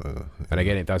parent. And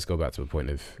again, it does go back to a point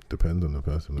of depends on the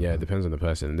person. Yeah, it depends on the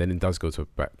person, and then it does go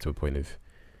back to a point of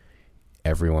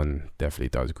everyone definitely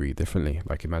does grieve differently.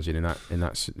 Like, imagine in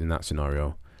that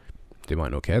scenario, they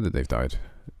might not care that they've died.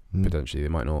 Potentially, they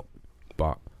might not,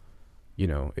 but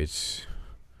it's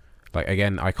like,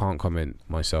 again, I can't comment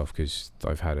myself because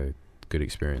I've had a good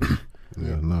experience.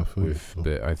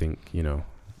 But I think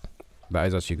that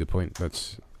is actually a good point.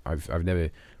 I've never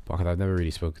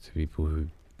really spoken to people who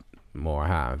more I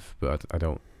have, but I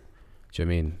don't. Do you know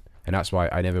what I mean? And that's why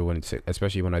I never wanted to,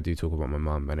 especially when I do talk about my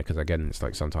mum, and because again, it's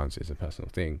like sometimes it's a personal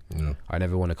thing. Yeah. I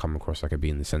never want to come across like a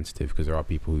being insensitive, because there are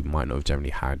people who might not have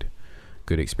generally had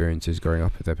good experiences growing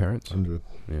up with their parents. 100,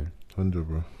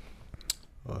 bro.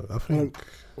 I think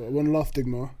one last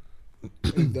stigma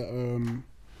is that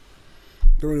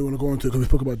don't really want to go into it because we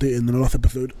spoke about dating in the last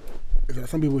episode. Is that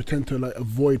some people tend to like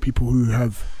avoid people who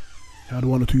have had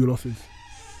 1 or 2 losses.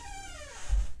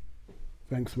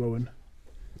 Thanks, Rowan.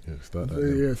 Yeah, start that.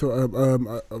 Yeah. So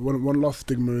one last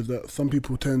stigma is that some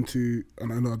people tend to,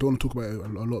 and I know I don't want to talk about it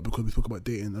a lot because we talk about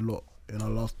dating a lot in our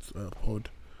last pod,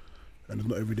 and it's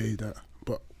not every day that,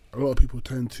 but a lot of people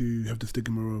tend to have the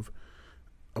stigma of,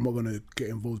 I'm not gonna get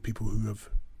involved with people who have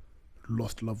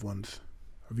lost loved ones.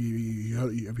 Have you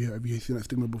seen that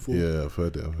stigma before? Yeah, I've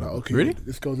heard it. Okay, really?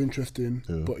 This girl's interesting,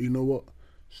 but you know what?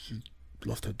 She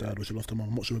lost her dad or she lost her mom.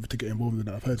 I'm not sure whether to get involved in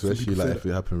that. I've heard especially some people if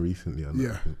it happened recently.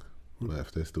 Yeah. Like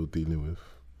if they're still dealing with.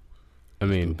 I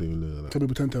mean, some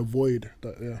people tend to avoid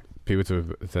that. Yeah. People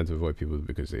tend to avoid people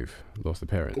because they've lost a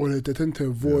parent. Or they tend to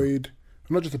avoid,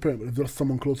 not just a parent, but if they've lost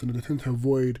someone close to them, they tend to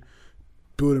avoid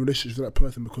building relationships with that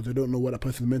person because they don't know what that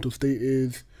person's mental state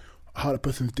is, how that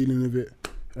person's dealing with it.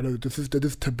 And there's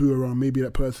this taboo around maybe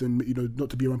that person, not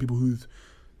to be around people whose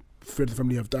friends and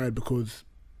family have died because,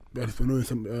 as I know in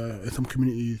some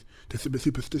communities, they're super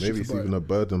superstitious. Maybe it's even a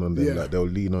burden on them. Yeah. Like they'll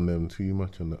lean on them too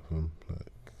much on that one. Like,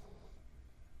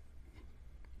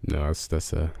 no,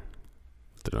 that's I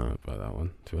don't know about that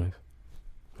one, to be honest.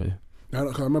 But yeah.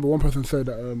 I remember one person said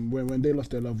that when they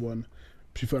lost their loved one,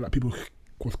 she felt like people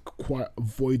was quite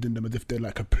avoiding them as if they're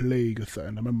like a plague or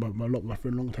something. I remember my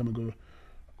friend a long time ago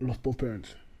lost both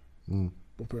parents.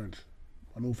 Both parents.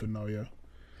 An orphan now, yeah.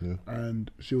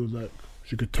 And she was like,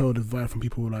 she could tell the vibe from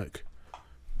people like,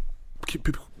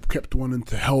 people kept wanting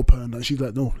to help her, and she's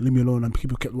like, no, leave me alone. And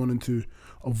people kept wanting to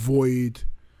avoid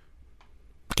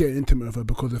getting intimate with her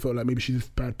because they felt like maybe she's this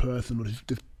bad person or this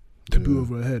taboo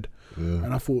over her head.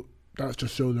 And I thought that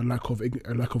just shows a lack of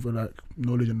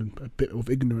knowledge and a bit of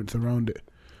ignorance around it.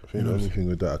 I think the only thing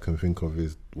with that I can think of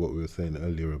is what we were saying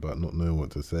earlier about not knowing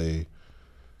what to say,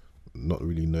 not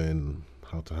really knowing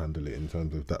how to handle it in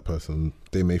terms of that person.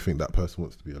 They may think that person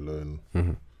wants to be alone.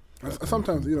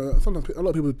 Sometimes, sometimes a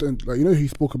lot of people don't, like, he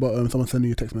spoke about someone sending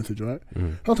you a text message, right?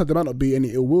 Sometimes there might not be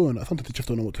any ill will in that. Sometimes they just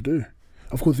don't know what to do.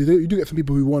 Of course, you do get some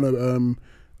people who want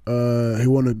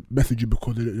to message you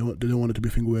because they don't want it to be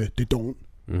a thing where they don't,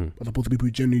 as opposed to people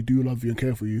who genuinely do love you and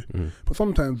care for you. But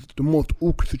sometimes the most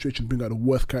awkward situations bring out the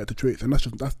worst character traits, and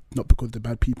that's not because they're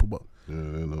bad people, but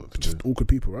just awkward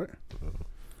people, right?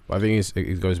 I think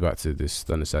it goes back to this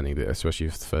understanding that especially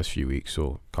if the first few weeks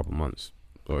or couple months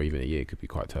or even a year could be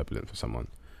quite turbulent for someone.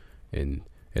 In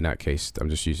that case, I'm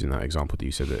just using that example that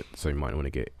you said that someone might want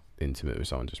to get intimate with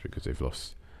someone just because they've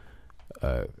lost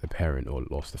a parent or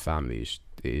lost a family.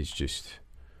 It's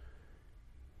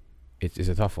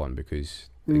a tough one because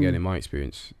again, in my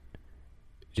experience,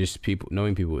 just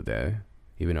knowing people were there,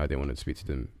 even though I didn't want to speak to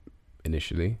them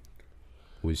initially,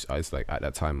 it's like at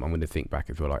that time I'm going to think back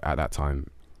and feel like at that time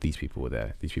these people were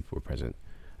there, these people were present,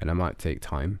 and I might take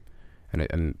time, and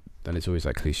it's always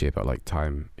like cliche about like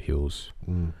time heals,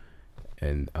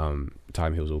 and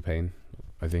time heals all pain,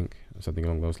 I think, or something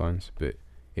along those lines. But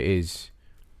it is,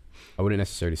 I wouldn't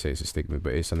necessarily say it's a stigma,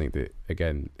 but it's something that,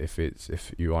 again, if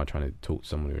you are trying to talk to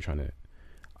someone,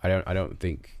 I don't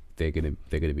think they're gonna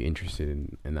be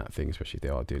interested in that thing, especially if they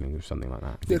are dealing with something like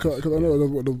that. Yeah, because I know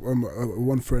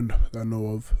one friend that I know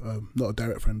of, not a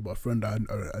direct friend, but a friend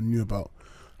that I knew about,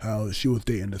 how she was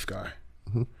dating this guy,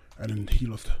 and then he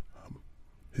lost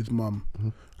his mum,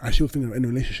 and she was thinking of ending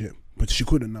a relationship, but she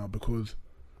couldn't now because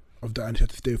of that, and she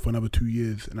had to stay for another 2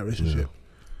 years in that relationship.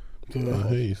 So, I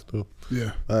hear you still.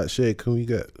 Yeah. Alright, Shay, can we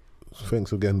get,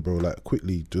 thanks again, bro, like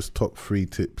quickly, just top 3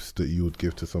 tips that you would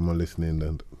give to someone listening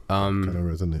and kind of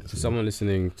resonate. Someone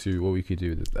listening to what we could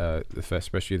do,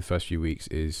 especially the first few weeks,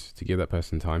 is to give that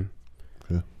person time.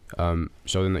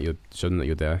 Show them that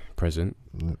you're there, present.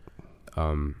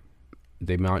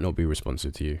 They might not be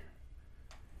responsive to you.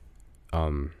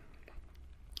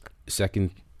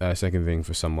 Second thing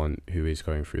for someone who is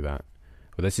going through that,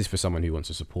 well, this is for someone who wants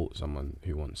to support someone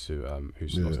who wants to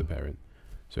who's lost a parent.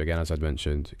 So again, as I'd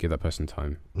mentioned, give that person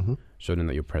time, show them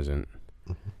that you're present,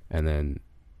 and then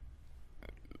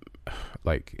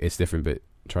like it's different, but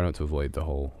try not to avoid the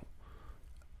whole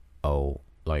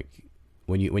like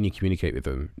when you communicate with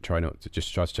them, try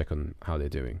to check on how they're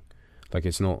doing. Like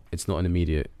it's not an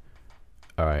immediate,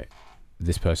 all right,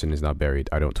 this person is now buried,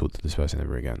 I don't talk to this person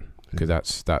ever again, because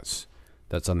that's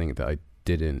something that I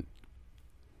didn't.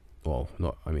 Well,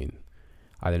 not. I mean,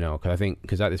 I don't know,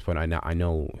 because at this point I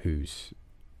know who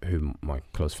my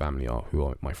close family are,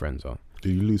 who my friends are.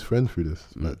 Do you lose friends through this?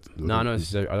 Like, no, I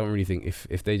don't really think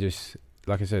if they just,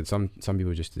 like I said, some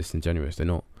people are just disingenuous. They're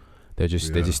not. They're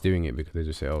just doing it because they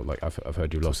just say, oh, like I've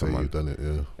heard you lost someone. You've done it,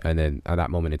 yeah. And then at that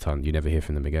moment in time, you never hear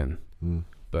from them again.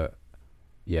 But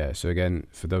yeah, so again,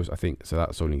 for those, I think so.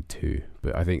 That's only 2.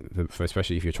 But I think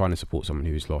especially if you're trying to support someone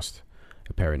who's lost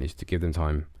a parent, is to give them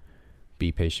time,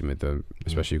 be patient with them,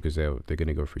 especially because they're going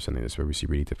to go through something that's obviously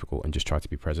really difficult, and just try to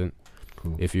be present.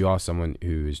 Cool. If you are someone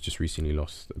who has just recently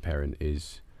lost a parent,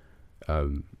 is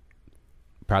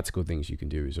practical things you can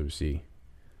do is obviously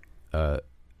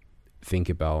think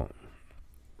about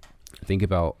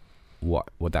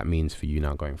what that means for you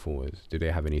now going forward. Do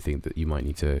they have anything that you might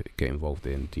need to get involved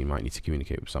in? Do you might need to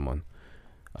communicate with someone?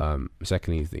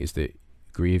 Secondly, is that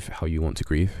grieve how you want to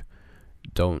grieve.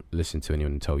 Don't listen to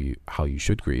anyone tell you how you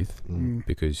should grieve,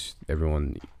 because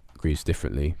everyone grieves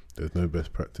differently. There's no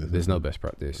best practice. There's no best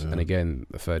practice. Yeah. And again,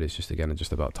 the third is just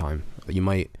about time. You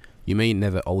may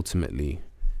never ultimately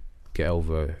get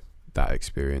over that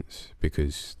experience,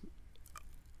 because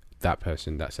that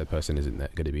said person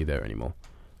isn't going to be there anymore.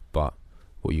 But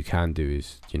what you can do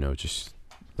is, just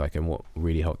like, and what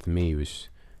really helped me was,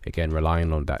 again,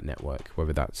 relying on that network,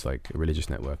 whether that's like a religious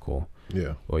network or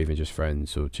even just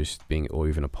friends, or just or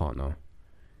even a partner,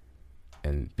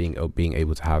 and being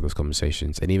able to have those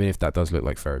conversations. And even if that does look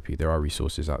like therapy, there are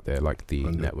resources out there like the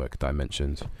network that I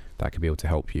mentioned that could be able to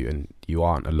help you, and you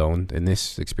aren't alone in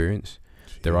this experience.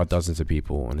 Jeez. There are dozens of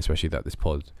people, and especially that this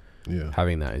pod,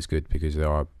 having that is good, because there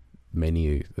are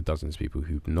many dozens of people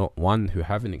who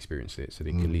haven't experienced it, so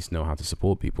they can at least know how to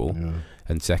support people.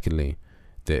 And secondly,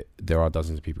 that there are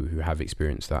dozens of people who have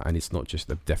experienced that, and it's not just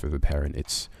the death of a parent,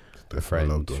 it's a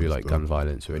friend through like gun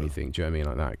violence or anything. Do you know what I mean?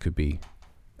 Like that, it could be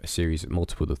a series,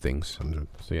 multiple of things. 100.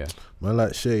 So yeah, man,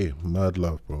 like Shay, mad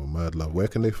love, bro, mad love. Where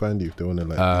can they find you if they want to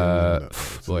like?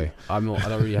 Boy, I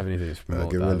don't really have anything to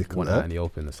promote. Really want out in the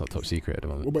open. That's not top secret at the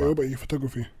moment. What about your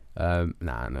photography? Nah,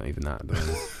 not even that.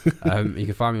 You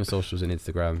can find me on socials and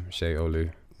Instagram, Shay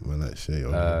Olu. Man, like Shay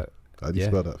Olu. How do you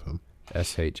spell that, fam?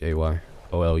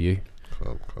 SHAYOLU.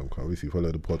 Come. Obviously,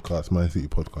 follow the podcast, Man City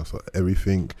Podcast, or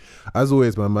everything. As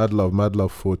always, man, mad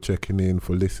love for checking in,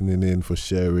 for listening in, for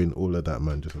sharing, all of that,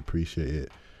 man. Just appreciate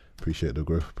it. Appreciate the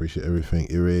growth, appreciate everything.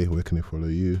 Ire, where can they follow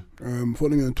you?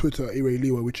 Follow me on Twitter at Ire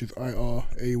Liwa, which is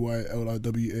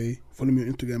IRAYLRWA. Follow me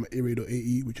on Instagram at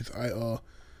ire.ae, which is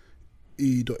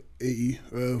IRE.ae.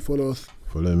 Follow us.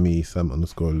 Follow me,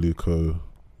 Sam_Luco,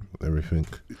 everything.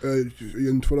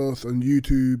 And follow us on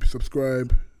YouTube,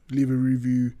 subscribe, leave a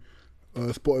review.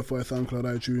 Spotify, SoundCloud,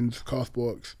 iTunes,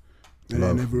 Castbox, and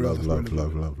everywhere else.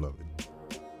 Love.